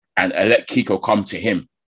 and let Kiko come to him.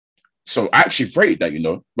 So I actually rated that, you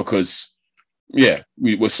know, because yeah,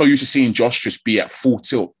 we were so used to seeing Josh just be at full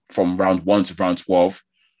tilt from round 1 to round 12.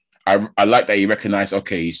 I like that he recognized,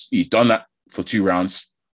 okay, he's done that for 2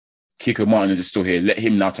 rounds. Kiko Martinez is still here. Let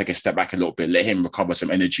him now take a step back a little bit. Let him recover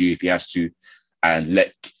some energy if he has to,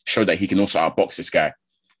 and show that he can also outbox this guy,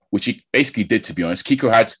 which he basically did, to be honest.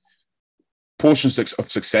 Kiko had portions of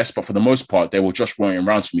success, but for the most part, they were just running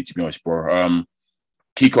rounds for me, to be honest, bro.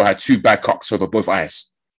 Kiko had 2 bad cocks over both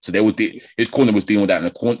eyes. So his corner was dealing with that,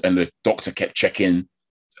 and the doctor kept checking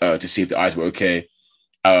to see if the eyes were okay.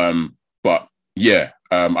 But yeah,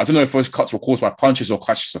 I don't know if those cuts were caused by punches or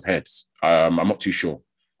clashes of heads. I'm not too sure.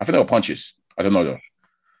 I think they were punches. I don't know though.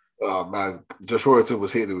 Oh man, Josh Warrington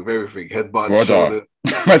was hitting with everything. Headbutts, shoulders.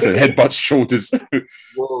 I said headbutts, shoulders.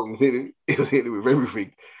 Whoa, he was hitting with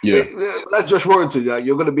everything. Yeah. That's Josh Warrington. Yeah,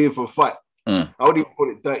 you're gonna be in for a fight. I wouldn't even call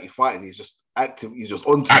it dirty fighting. He's just active. He's just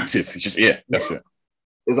on. Active. It's just that's it.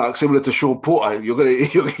 It's like similar to Sean Porter. You're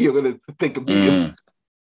gonna take a beating.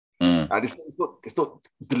 And it's not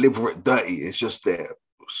deliberate dirty. It's just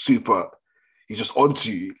super. He's just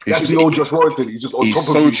onto you. That's the old Josh Warrington. He's just on top of you. He's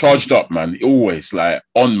so charged up, man. Always like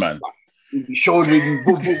on, man. He's shouldering you,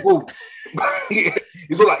 boom, boom, boom.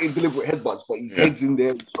 He's not like indeliberate headbutts, but his head's in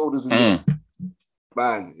there, his shoulders in there.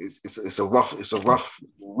 Man, it's a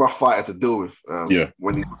rough fighter to deal with.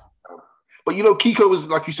 When he, but you know, Kiko was,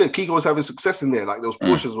 like you said, Kiko was having success in there. Like those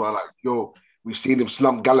portions where like, yo, we've seen him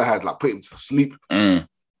slump Galahad, like put him to sleep, and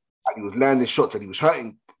he was landing shots and he was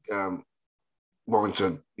hurting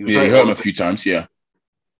Warrington. He hurt him a few times. Yeah,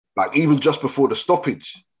 like even just before the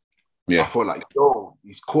stoppage. Yeah, I felt like, yo,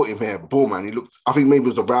 he's caught him here. Boom, man. He looked, I think maybe it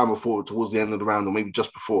was the round before, towards the end of the round, or maybe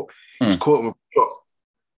just before. He's caught him with a shot.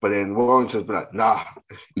 But then Warrington's been like, nah.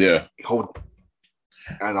 Yeah. Hold.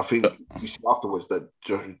 And I think you see afterwards that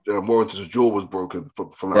Warrington's jaw was broken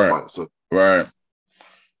from that fight. So,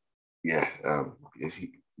 yeah.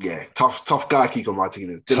 Tough guy, Kiko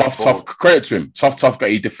Martinez. Tough. Credit to him. Tough guy.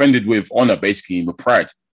 He defended with honor, basically, with pride.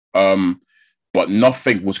 But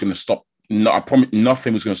nothing was going to stop. No, I promise,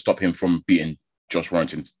 nothing was going to stop him from beating Josh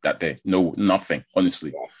Warrington that day. No, nothing,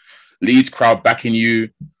 honestly. Yeah. Leeds crowd backing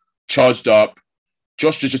you, charged up.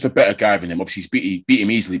 Josh is just a better guy than him. Obviously, he beat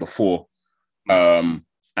him easily before. And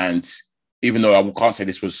even though I can't say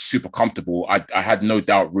this was super comfortable, I had no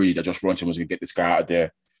doubt really that Josh Warrington was going to get this guy out of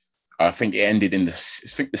there. I think it ended in the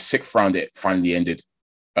 6th round. It finally ended.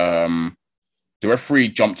 The referee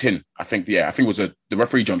jumped in. I think it was the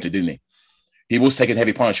referee jumped in, didn't he? He was taking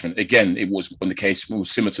heavy punishment. Again, it was on the case, it was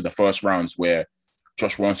similar to the first rounds where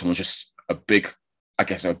Josh Warrington was just a big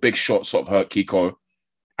shot sort of hurt Kiko,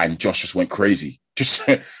 and Josh just went crazy. Just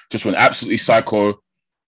went absolutely psycho.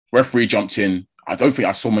 Referee jumped in. I don't think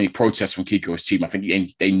I saw many protests from Kiko's team. I think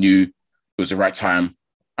they knew it was the right time.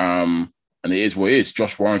 And it is what it is.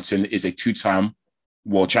 Josh Warrington is a 2-time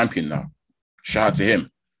world champion now. Shout out to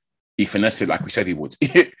him. He finessed it like we said he would.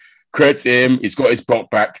 Credit to him. He's got his belt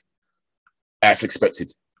back. As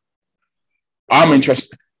expected. I'm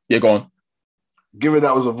interested. Yeah, go on. Given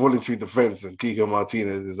that was a voluntary defense and Kiko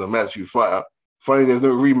Martinez is a match-you fighter, funny there's no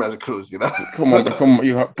rematch clause, you know? Come on,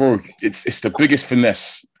 bro. It's the biggest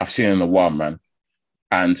finesse I've seen in a while, man.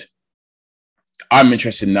 And I'm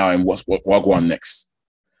interested now in what will go on next.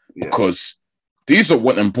 Yeah. Because these are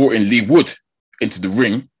what them brought in Lee Wood into the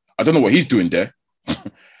ring. I don't know what he's doing there.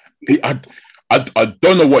 I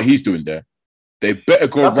don't know what he's doing there. They better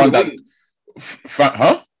go run that...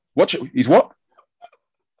 Huh? What? He's what?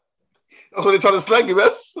 That's what they're trying to slang him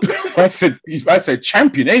as. I said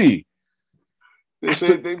champion, ain't he? That's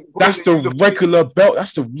the regular belt.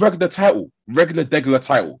 That's the regular title. Regular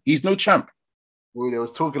title. He's no champ. Well, they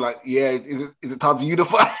was talking like, yeah, is it time to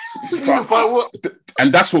unify? Unify what?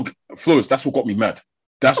 And that's what Flores. That's what got me mad.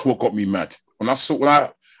 That's what got me mad. When I said,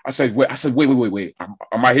 wait.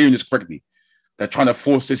 Am I hearing this correctly? They're trying to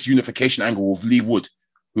force this unification angle with Lee Wood,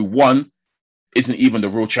 who won isn't even the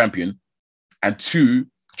real champion. And 2,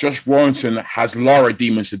 Josh Warrington has Lara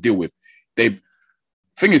demons to deal with.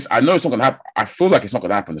 Thing is, I know it's not going to happen. I feel like it's not going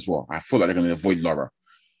to happen as well. I feel like they're going to avoid Lara.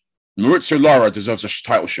 Maurizio Lara deserves a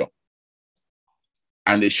title shot.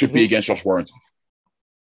 And it should be against Josh Warrington.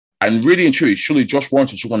 And really and truly, surely Josh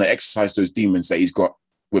Warrington should want to exercise those demons that he's got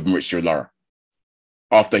with Maurizio Lara.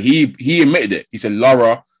 After he admitted it, he said,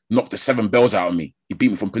 Lara knocked the 7 bells out of me. He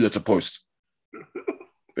beat me from pillar to post.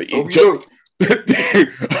 But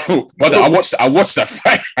I watched that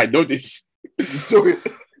fight. I know this.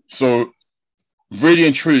 So, really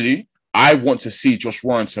and truly, I want to see Josh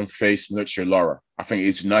Warrington face Maurizio Lara. I think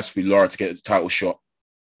it's nice for Lara to get the title shot.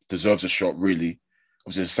 Deserves a shot, really.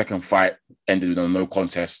 Obviously, the second fight ended with a no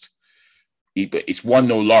contest. But it's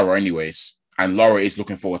 1-0 Lara anyways. And Lara is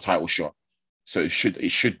looking for a title shot. So it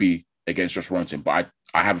should be against Josh Warrington. But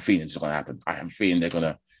I have a feeling it's going to happen. I have a feeling they're going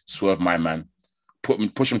to swerve my man,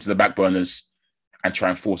 push him to the back burners, and try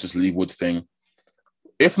and force this Lee Wood thing.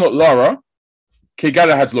 If not Lara, Kay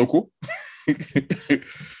Galahad's local. You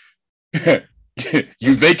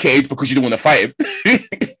vacated because you didn't want to fight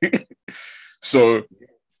him. So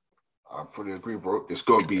I fully agree, bro. It's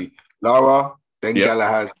got to be Lara, then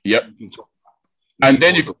Galahad. Yep. And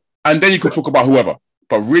then you can talk about whoever.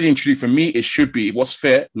 But really and truly, for me, it should be what's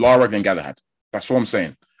fair, Lara then Galahad. That's what I'm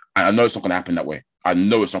saying. And I know it's not going to happen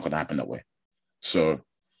that way. So,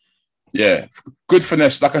 yeah, good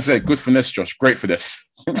finesse. Like I said, good finesse, Josh. Great finesse.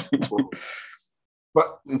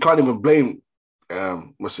 But you can't even blame,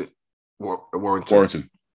 Warrington.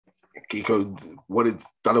 Kiko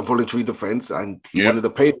done a voluntary defense and he wanted to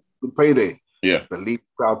pay the payday. Yeah. The league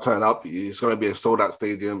crowd turn up. It's going to be a sold out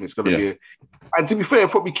stadium. It's going to be and to be fair,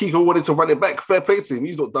 probably Kiko wanted to run it back. Fair play to him.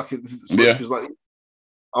 He's not ducking. He was like,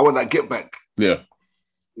 I want that get back. Yeah.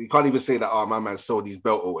 You can't even say that, my man sold his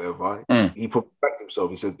belt or whatever. He probably backed himself.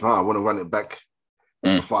 He said, I want to run it back.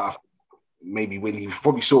 That's the fight. Maybe when he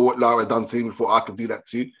probably saw what Lara done to him before, I could do that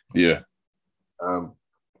too. Yeah.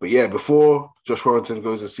 But yeah, before Josh Warrington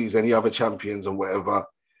goes and sees any other champions or whatever,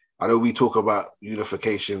 I know we talk about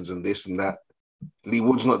unifications and this and that. Lee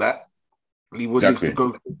Wood's not that. Lee Wood needs to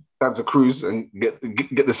go to Santa Cruz and get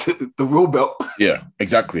the real belt. Yeah,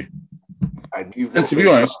 exactly. And to be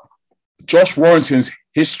honest, Josh Warrington's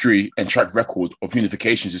history and track record of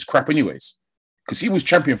unifications is crap anyways. Because he was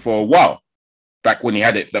champion for a while back when he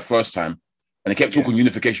had it the first time. And they kept talking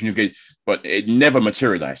unification, but it never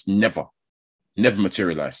materialized. Never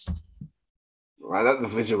materialized. Right, that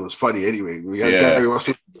division was funny anyway. We had Gary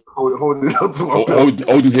Russell holding on to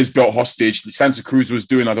holding his belt hostage. Santa Cruz was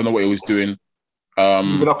doing, I don't know what he was doing.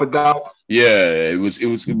 Moving up and down. Yeah, it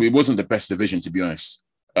wasn't the best division, to be honest.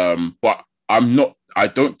 But I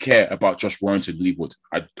don't care about Josh Warrington, Lee Wood.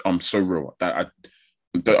 I'm so real. I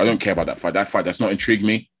don't care about that fight. That fight does not intrigue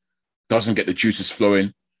me. Doesn't get the juices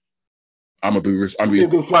flowing. It'll be a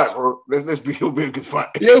good fight, bro. It'll be a good fight.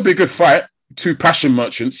 Yeah, it'll be a good fight. 2 passion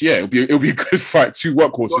merchants. Yeah, it'll be a good fight. 2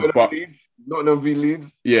 workhorses, but Nottingham v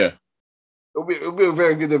Leeds. Yeah, it'll be a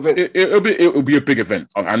very good event. It'll be a big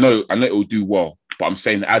event. I know it will do well, but I'm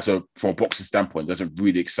saying from a boxing standpoint, it doesn't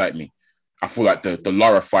really excite me. I feel like the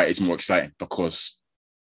Lara fight is more exciting because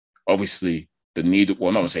obviously the needle.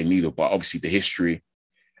 Well, not going to say needle, but obviously the history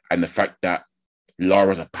and the fact that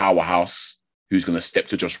Lara's a powerhouse who's going to step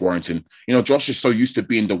to Josh Warrington. You know, Josh is so used to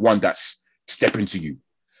being the one that's stepping to you.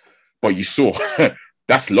 But you saw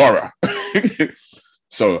that's Lara.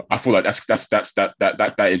 So I feel like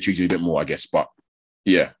that intrigues me a bit more, I guess. But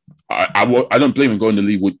yeah, I don't blame him going the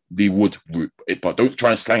Lee Wood route, but don't try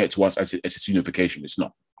and slang it to us as it's unification. It's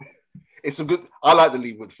not. I like the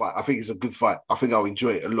Lee Wood fight. I think it's a good fight. I think I'll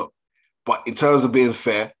enjoy it a lot. But in terms of being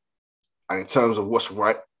fair, and in terms of what's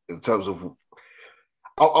right, in terms of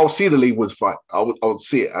I'll see the Lee Wood fight. I'll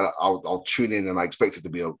see it. And I'll tune in, and I expect it to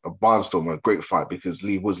be a barnstormer, a great fight, because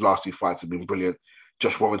Lee Wood's last 2 fights have been brilliant.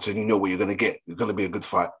 Josh Warrington, you know what you're going to get. It's going to be a good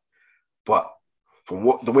fight. But from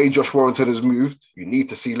the way Josh Warrington has moved, you need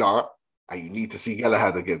to see Lara and you need to see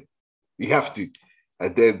Galahad again. You have to.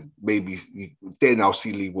 And then then I'll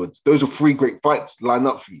see Lee Wood. Those are 3 great fights lined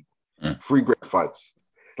up for you. 3 great fights.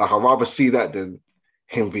 Like, I'd rather see that than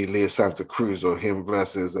him v. Leo Santa Cruz or him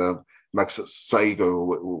versus Max Saigo, or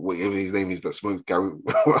whatever his name is, that smoked Gary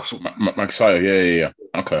Russell. Max Saigo, yeah.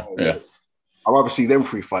 Okay, yeah. I'd rather see them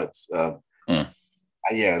 3 fights. And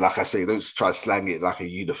yeah, like I say, don't try to slang it like a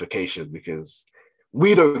unification, because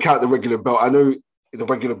we don't count the regular belt. I know the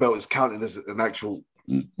regular belt is counted as an actual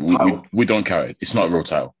title. We don't count it. It's not a real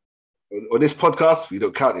title. On this podcast, we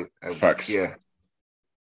don't count it. And facts. Yeah.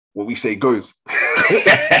 What we say goes.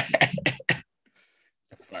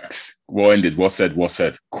 Facts. Well ended. Well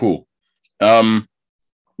said. Cool.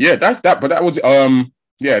 Yeah, that's that. But that was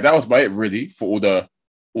that was about it really for all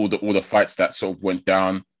the fights that sort of went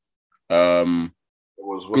down. It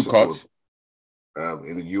was Good cards.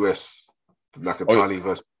 In the US, Nakatani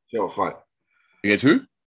versus Bechelt fight. Against who?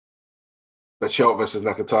 Bechelt versus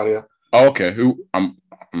Nakatani. Oh, okay. Who?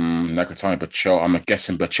 Nakatani, Bechelt. I'm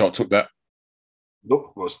guessing Bechelt took that.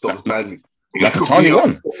 Nope, well, stopped badly. Nakatani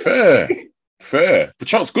won. Fair.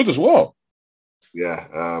 Bechelt's good as well.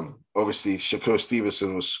 Yeah. Obviously, Shakur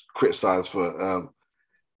Stevenson was criticised for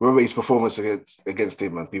remember his performance against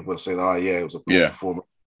him, and people were saying, "Oh, yeah, it was a poor performance."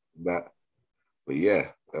 That, but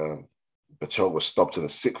yeah, Bechelt was stopped in the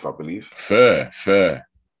 6th, I believe. Fair.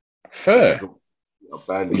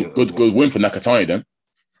 Badly. Good win for Nakatani then.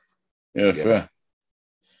 Yeah, fair.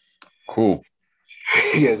 Cool.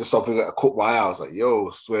 Yeah, just something that caught my eye. I was like,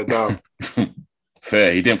 yo, swear down.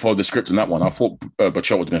 Fair. He didn't follow the script on that one. I thought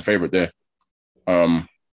Bechelt would have been favourite there.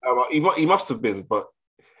 He must have been, but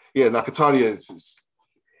yeah, Nakatani,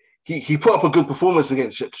 he put up a good performance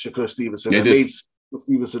against Shakur Stevenson. It made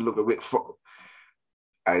Stevenson look a bit...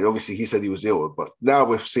 And obviously, he said he was ill, but now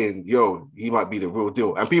we're saying, yo, he might be the real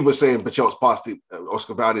deal. And people are saying Bechelt's past it,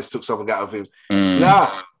 Oscar Valdez took something out of him.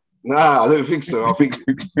 Nah, I don't think so. I think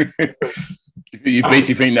you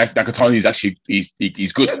basically think that Nakatani is actually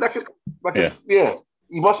he's good. Yeah,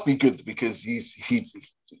 he must be good because he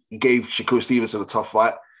gave Shakur Stevenson a tough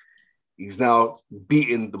fight. He's now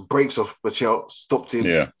beaten the brakes off Bechelt, stopped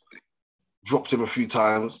him, dropped him a few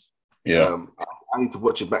times. Yeah, I need to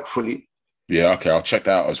watch it back fully. Yeah, okay, I'll check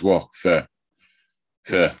that out as well. Fair.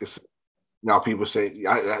 Now people say,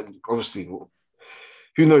 obviously,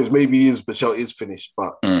 who knows? Maybe Bechelt is finished,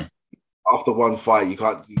 but after one fight, you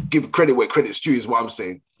can't give credit where credit's due. Is what I'm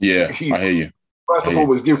saying. Yeah, I hear you. First of all,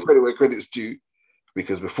 was give credit where credit's due,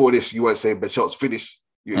 because before this, you weren't saying Bechelt's finished.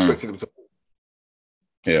 You expected him to.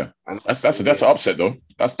 Yeah, and that's an upset though.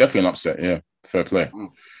 That's definitely an upset. Yeah, fair play.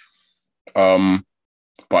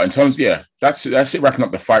 But in terms, that's it. Wrapping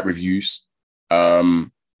up the fight reviews.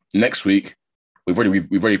 Next week, we've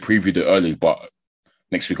already previewed it early, but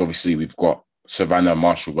next week, obviously, we've got Savannah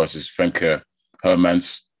Marshall versus Femke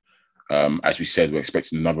Hermans. As we said, we're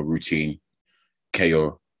expecting another routine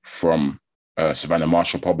KO from Savannah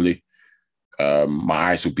Marshall, probably. My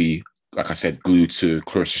eyes will be, like I said, glued to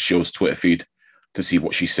Clarissa Shields' Twitter feed to see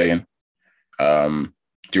what she's saying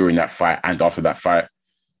during that fight and after that fight.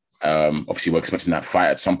 Obviously, we're expecting that fight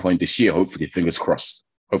at some point this year. Hopefully, fingers crossed.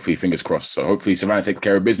 So hopefully Savannah takes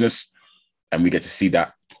care of business, and we get to see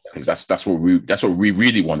that, because that's what we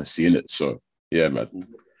really want to see in it. So yeah, man.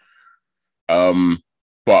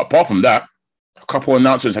 But apart from that, a couple of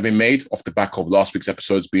announcements have been made off the back of last week's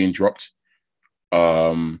episodes being dropped.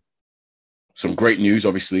 Some great news,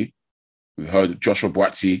 obviously. We've heard Joshua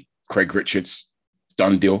Buatsi, Craig Richards,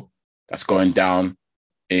 done deal. That's going down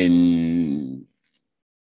in...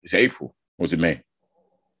 Is it April or is it May?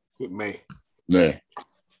 May.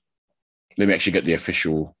 Let me actually get the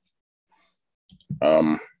official...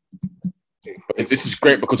 This is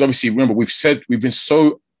great because obviously, remember, we've said it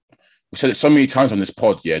so many times on this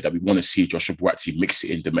pod, that we want to see Joshua Buatsi mix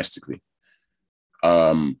it in domestically.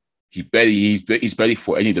 He's barely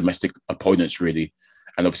fought any domestic opponents really,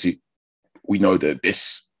 and obviously we know that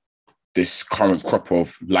this current crop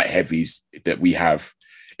of light heavies that we have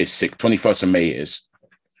is sick. 21st of May it is.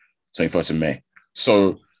 21st of May.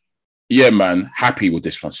 So yeah, man, happy with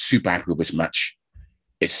this one. Super happy with this match.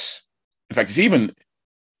 It's even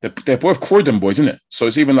they're both Croydon boys, isn't it? So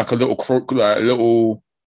it's even like a little.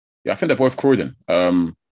 Yeah, I think they're both Croydon.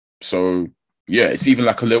 So yeah, it's even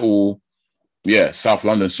like a little, South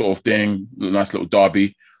London sort of thing. Nice little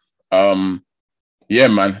derby. Yeah,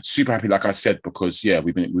 man, super happy, like I said, because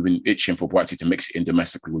we've been itching for Buatsi to mix it in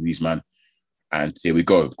domestically with these man. And here we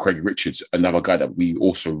go. Craig Richards, another guy that we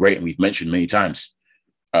also rate and we've mentioned many times.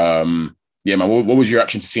 Yeah, man, what was your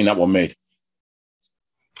reaction to seeing that one made?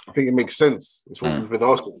 I think it makes sense. It's what we've been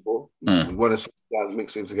asking for. We want to see guys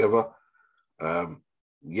mixing together. I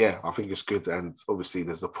think it's good. And obviously,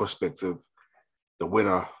 there's the prospect of the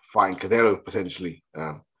winner fighting Canelo potentially.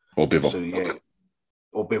 Or Bivol. So,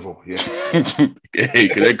 or Bivol,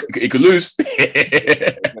 he could lose.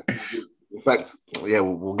 In fact,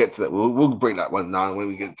 we'll get to that. We'll bring that one down when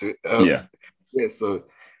we get to it. So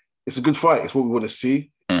it's a good fight. It's what we want to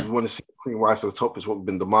see. We want to see clean rise to the top. Is what we've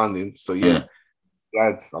been demanding. So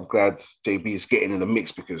I'm glad JB is getting in the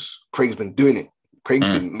mix because Craig's been doing it. Craig's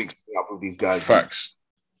been mixing up with these guys. Facts.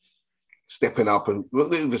 Stepping up and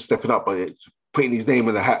not even stepping up, but putting his name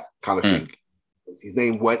in the hat kind of thing. His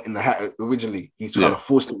name went in the hat originally. He's kind of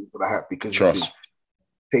forced it into the hat because he's been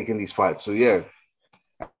taking these fights. So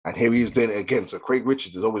and here he is doing it again. So Craig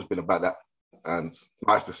Richards has always been about that and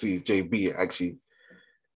nice to see JB actually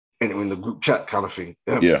entering the group chat kind of thing.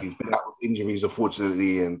 Yeah. He's been out with injuries,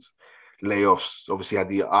 unfortunately, and layoffs. Obviously, had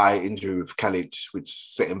the eye injury with Kalic, which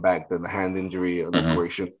set him back, then the hand injury and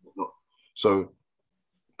operation. So,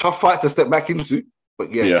 tough fight to step back into,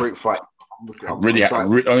 but great fight.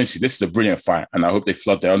 Honestly, this is a brilliant fight, and I hope they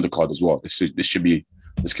flood their undercard as well. This could be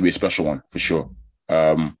a special one for sure.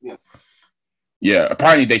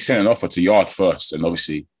 Apparently they sent an offer to Yard first, and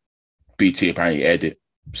obviously BT apparently aired it.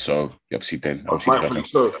 So rightfully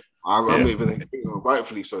so. I'm even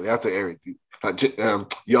rightfully so. They had to air it. Like,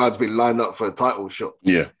 Yard's been lined up for a title shot.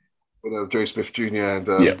 Yeah, with Joe Smith Jr. and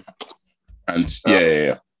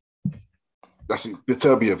That's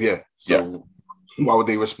Beterbiev. Yeah. So why would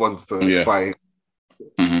they respond to fight?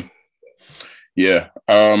 Mm-hmm. Yeah.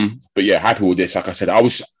 But happy with this. Like I said,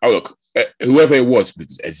 look, whoever it was,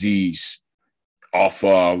 Aziz,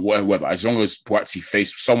 Arthur, whatever, as long as Buatsi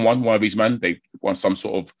faced one of these men, they want some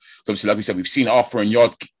sort of, obviously, like we said, we've seen Arthur and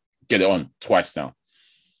Yard get it on twice now.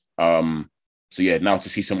 Now to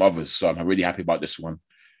see some others. So I'm really happy about this one.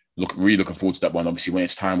 Really looking forward to that one. Obviously, when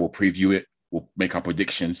it's time, we'll preview it. We'll make our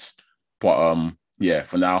predictions. But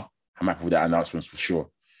for now, I'm happy with that announcement for sure.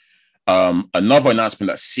 Another announcement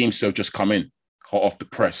that seems to have just come in, hot off the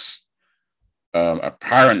press.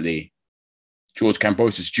 Apparently, George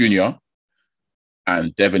Kambosos Jr.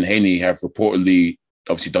 and Devin Haney have reportedly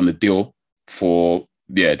obviously done the deal for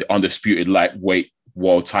the undisputed lightweight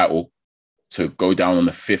world title to go down on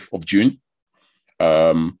the 5th of June.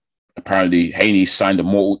 Apparently, Haney signed a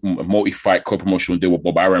multi-fight co-promotional deal with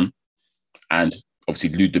Bob Arum and obviously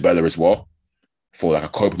Lou DiBella as well for like a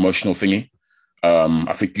co-promotional thingy.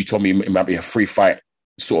 I think you told me it might be a 3-fight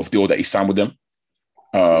sort of deal that he signed with them.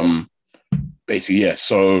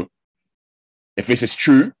 So if this is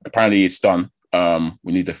true, apparently it's done.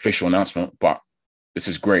 We need the official announcement, but this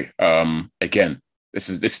is great. Again, this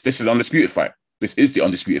is undisputed fight. This is the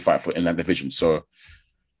undisputed fight in that division. So,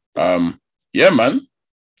 man,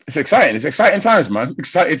 it's exciting. It's exciting times, man.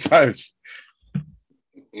 Exciting times.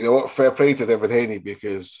 You know what? Fair play to Devin Haney,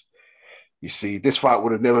 because you see, this fight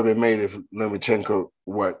would have never been made if Lomachenko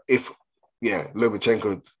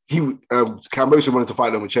Lomachenko, Kambosos wanted to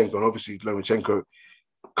fight Lomachenko, and obviously Lomachenko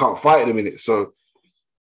can't fight in a minute. So,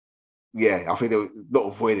 I think they were not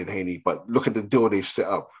avoiding Haney, but look at the deal they've set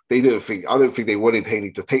up. I don't think they wanted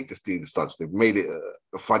Haney to take this deal as such. They've made it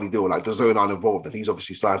a funny deal, like the Zone aren't involved, and he's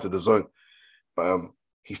obviously signed to the Zone. But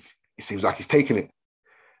it seems like he's taking it.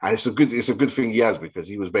 And it's a good thing he has, because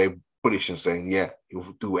he was very bullish and saying,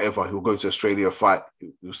 he'll do whatever. He'll go to Australia, fight,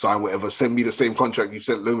 he'll sign whatever, send me the same contract you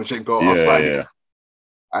sent Lomachenko, I'll sign it.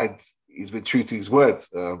 And he's been true to his words.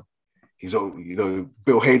 He's,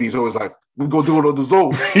 Bill Haney's always like, we're going to do it on the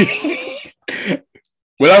Zone.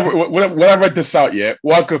 When I read this out,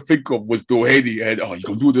 what I could think of was Bill Haney and, you going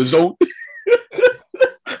to do the Zone?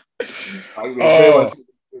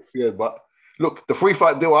 But look, the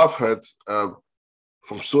 3-fight deal I've heard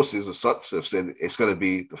from sources as such have said it's going to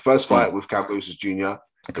be the first fight with Kambosos Jr.,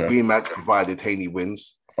 the rematch provided Haney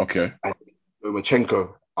wins. Okay. And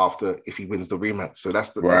Lomachenko after if he wins the rematch. So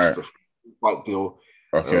that's the fight deal.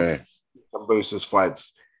 Okay. Kambosos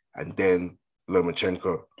fights and then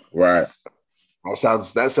Lomachenko. Right.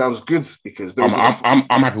 That sounds good, because I'm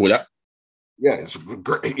happy with that. Yeah, it's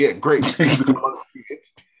great. Yeah, great.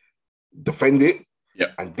 Defend it. Yeah.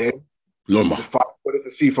 And then Loma. The fight I wanted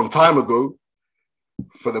to see from time ago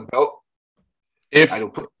for the belt.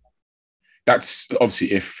 That's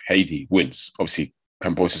obviously if Haney wins. Obviously,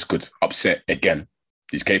 Kambosos could upset again.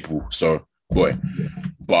 He's capable. So, but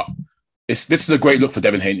this is a great look for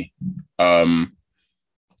Devin Haney. Don't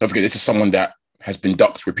forget, this is someone that has been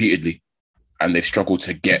ducked repeatedly, and they've struggled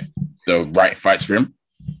to get the right fights for him.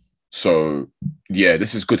 So,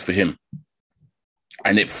 this is good for him.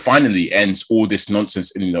 And it finally ends all this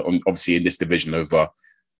nonsense, obviously in this division over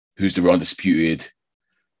who's the undisputed,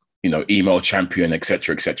 email champion,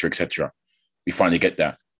 etc., etc., etc. We finally get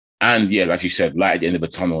that. And like you said, light at the end of the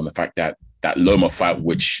tunnel on the fact that that Loma fight,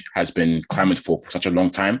 which has been clamored for such a long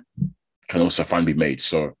time, can also finally be made.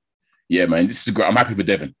 So, man, this is great. I'm happy for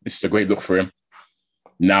Devin. This is a great look for him.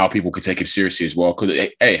 Now people can take him seriously as well. Because,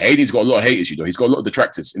 Haney's got a lot of haters, He's got a lot of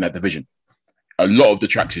detractors in that division. A lot of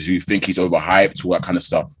detractors who think he's overhyped, all that kind of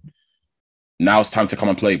stuff. Now it's time to come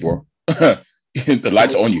and play, bro. The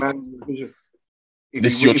lights are on you.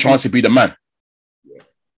 This is your chance to be the man. Yeah.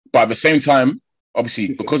 But at the same time, obviously,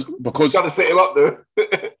 because trying to set him up, though.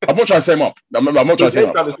 I'm not trying to set him up. I'm not trying to set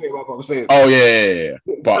him up. I'm saying. Oh yeah.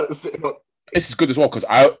 But this is good as well, because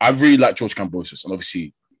I really like George Kambosos, and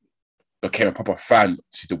obviously became a proper fan.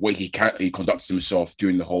 See the way he conducts himself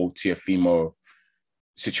during the whole Teofimo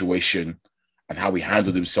situation. and how he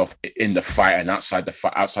handled himself in the fight and outside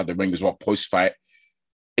the ring as well, post-fight.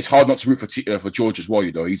 It's hard not to root for George as well,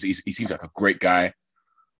 you know. He seems like a great guy.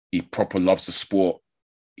 He proper loves the sport.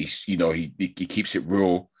 He's, you know, he keeps it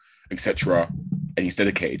real, etc. And he's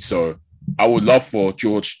dedicated. So I would love for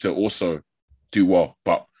George to also do well.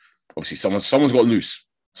 But obviously someone's got to lose.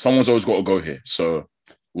 Someone's always got to go here. So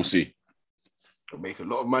we'll see. He'll make a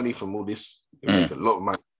lot of money from all this. He'll make a lot of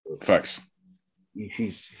money. Facts. He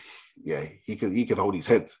can hold his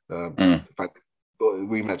head. The fact got a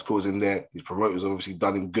rematch clause in there. His promoters obviously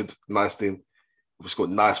done him good, nice thing. We've got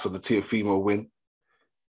nice for the Teofimo win.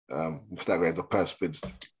 With that guy, the purse bids,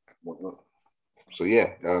 whatnot. So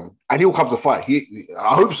yeah, and he'll come to fight.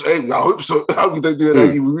 I hope so. I hope so. I hope we don't do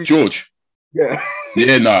it. George. Yeah.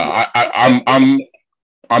 Yeah. No,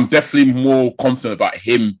 I'm definitely more confident about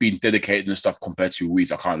him being dedicated and stuff compared to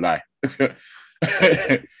Ruiz. I can't lie.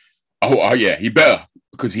 Oh yeah, he better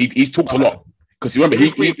because he's talked a lot. Because remember,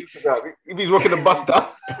 if he's rocking the buster,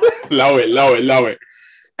 allow it.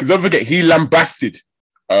 Because don't forget, he lambasted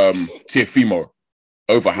Teofimo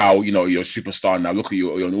over how, you know, you're a superstar now. Look at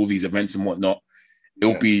you on all these events and whatnot.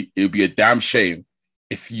 It'll be a damn shame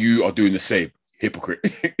if you are doing the same. Hypocrite.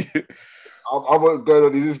 I won't go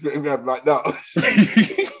on his Instagram like that.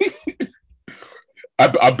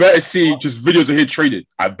 I better see just videos of him training.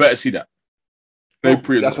 I better see that.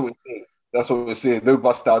 That's what we're saying. That's what we're saying. No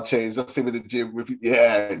bust down change. Just him in the gym with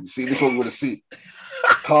you see this one we want to see.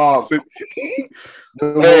 Calm.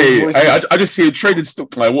 I just see him training stuff.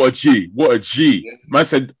 Like, what a G. Yeah. Man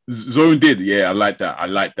said zoned in. Yeah, I like that.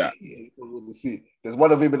 Yeah, see. There's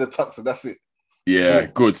one of him in the tux, and that's it. Yeah,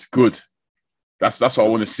 good. That's what I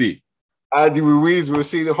want to see. Andy Ruiz, we were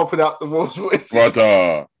seeing him hopping out the Rolls Royce.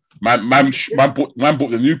 Brother, man bought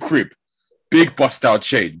the new crib. Big bust down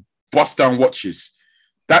chain, bust down watches.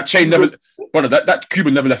 That chain never, brother, that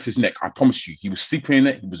Cuban never left his neck. I promise you. He was sleeping in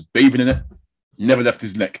it. He was bathing in it. Never left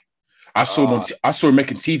his neck. I saw him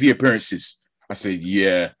making TV appearances. I said,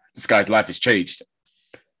 yeah, this guy's life has changed.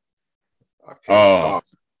 Okay.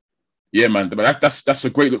 Yeah, man. But that's a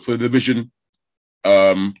great look for the division.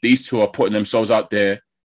 These two are putting themselves out there.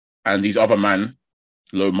 And these other men,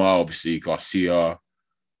 Loma, obviously, Garcia,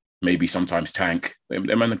 maybe sometimes Tank, they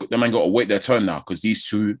man got to wait their turn now because these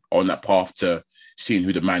two are on that path to seeing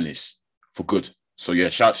who the man is for good. So yeah,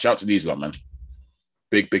 shout to these lot, man.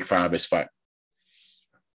 Big fan of this fight.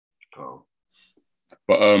 Oh.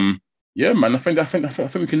 But yeah, man, I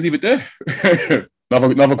think we can leave it there.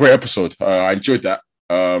 another great episode. I enjoyed that.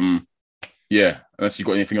 Yeah, unless you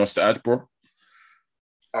got anything else to add, bro.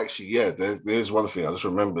 Actually, yeah, there's one thing I just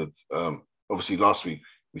remembered. Obviously, last week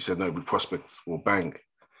we said no, we prospect will bang,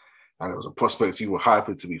 and it was a prospect you were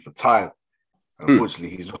hyping to me for time. And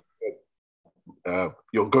unfortunately, he's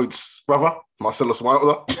your goat's brother, Marcellus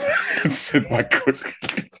Wilder. My God,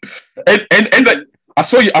 and I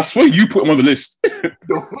swear you put him on the list.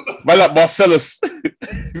 Man, like Marcellus.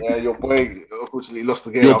 Yeah, your boy unfortunately lost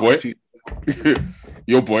the game.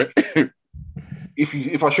 Your boy.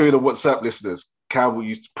 If I show you the WhatsApp listeners, Campbell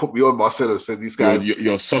used to put me on Marcellus. Said these guys,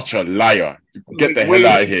 you're such a liar. Get the hell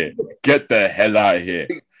out of here. Get the hell out of here.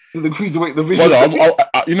 The cruiserweight division. Brother,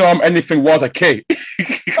 I'm anything Wilder K.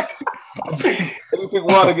 Anything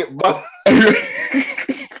Wilder get banned.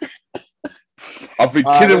 I've been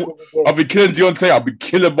killing Deontay. I've been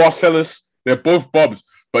killing Marcellus. They're both bobs.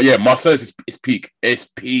 But yeah, Marcellus is peak. It's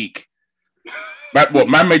peak.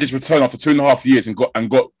 Man made his return after 2.5 years and got.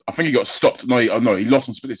 I think he got stopped. No, he lost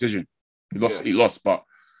on split decision. He lost, but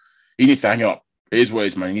he needs to hang it up. It is what it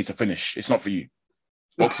is, man. He needs to finish. It's not for you.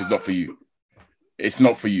 Boxing's not for you. It's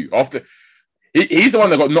not for you. He's the one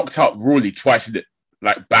that got knocked out rawly twice, did it?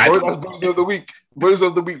 Like bad. That's Boys of the Week. Boys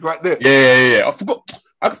of the Week, right there. Yeah. I forgot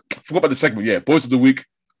about the segment. Yeah, Boys of the Week.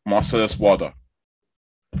 Marcellus Wilder.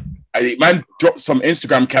 And man dropped some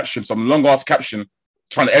Instagram caption, some long ass caption,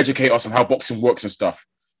 trying to educate us on how boxing works and stuff.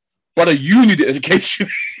 Brother, you need the education.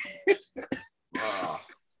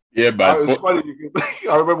 Yeah, man. It was funny because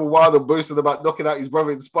I remember Wilder boasting about knocking out his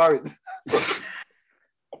brother in sparring.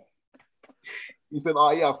 He said,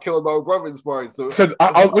 "Oh yeah, I've killed my own brother in sparring." So I said,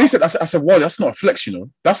 "Wow, that's not a flex, you know.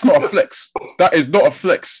 That's not a flex. That is not a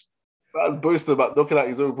flex." That was boasting about knocking out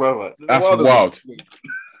his own brother. That's wild.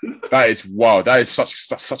 That is wild. That is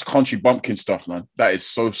such country bumpkin stuff, man. That is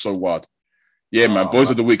so wild. Yeah, man. Boys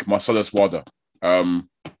of the Week, Marcellus Wilder. Hang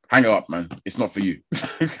it up, man. It's not for you.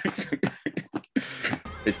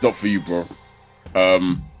 It's not for you, bro.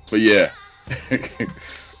 But yeah.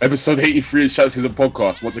 Episode 83 of Shout Season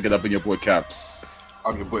Podcast. Once again, I've been your boy Cab.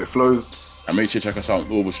 I'm your boy Flows. And make sure to check us out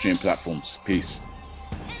on all the streaming platforms. Peace.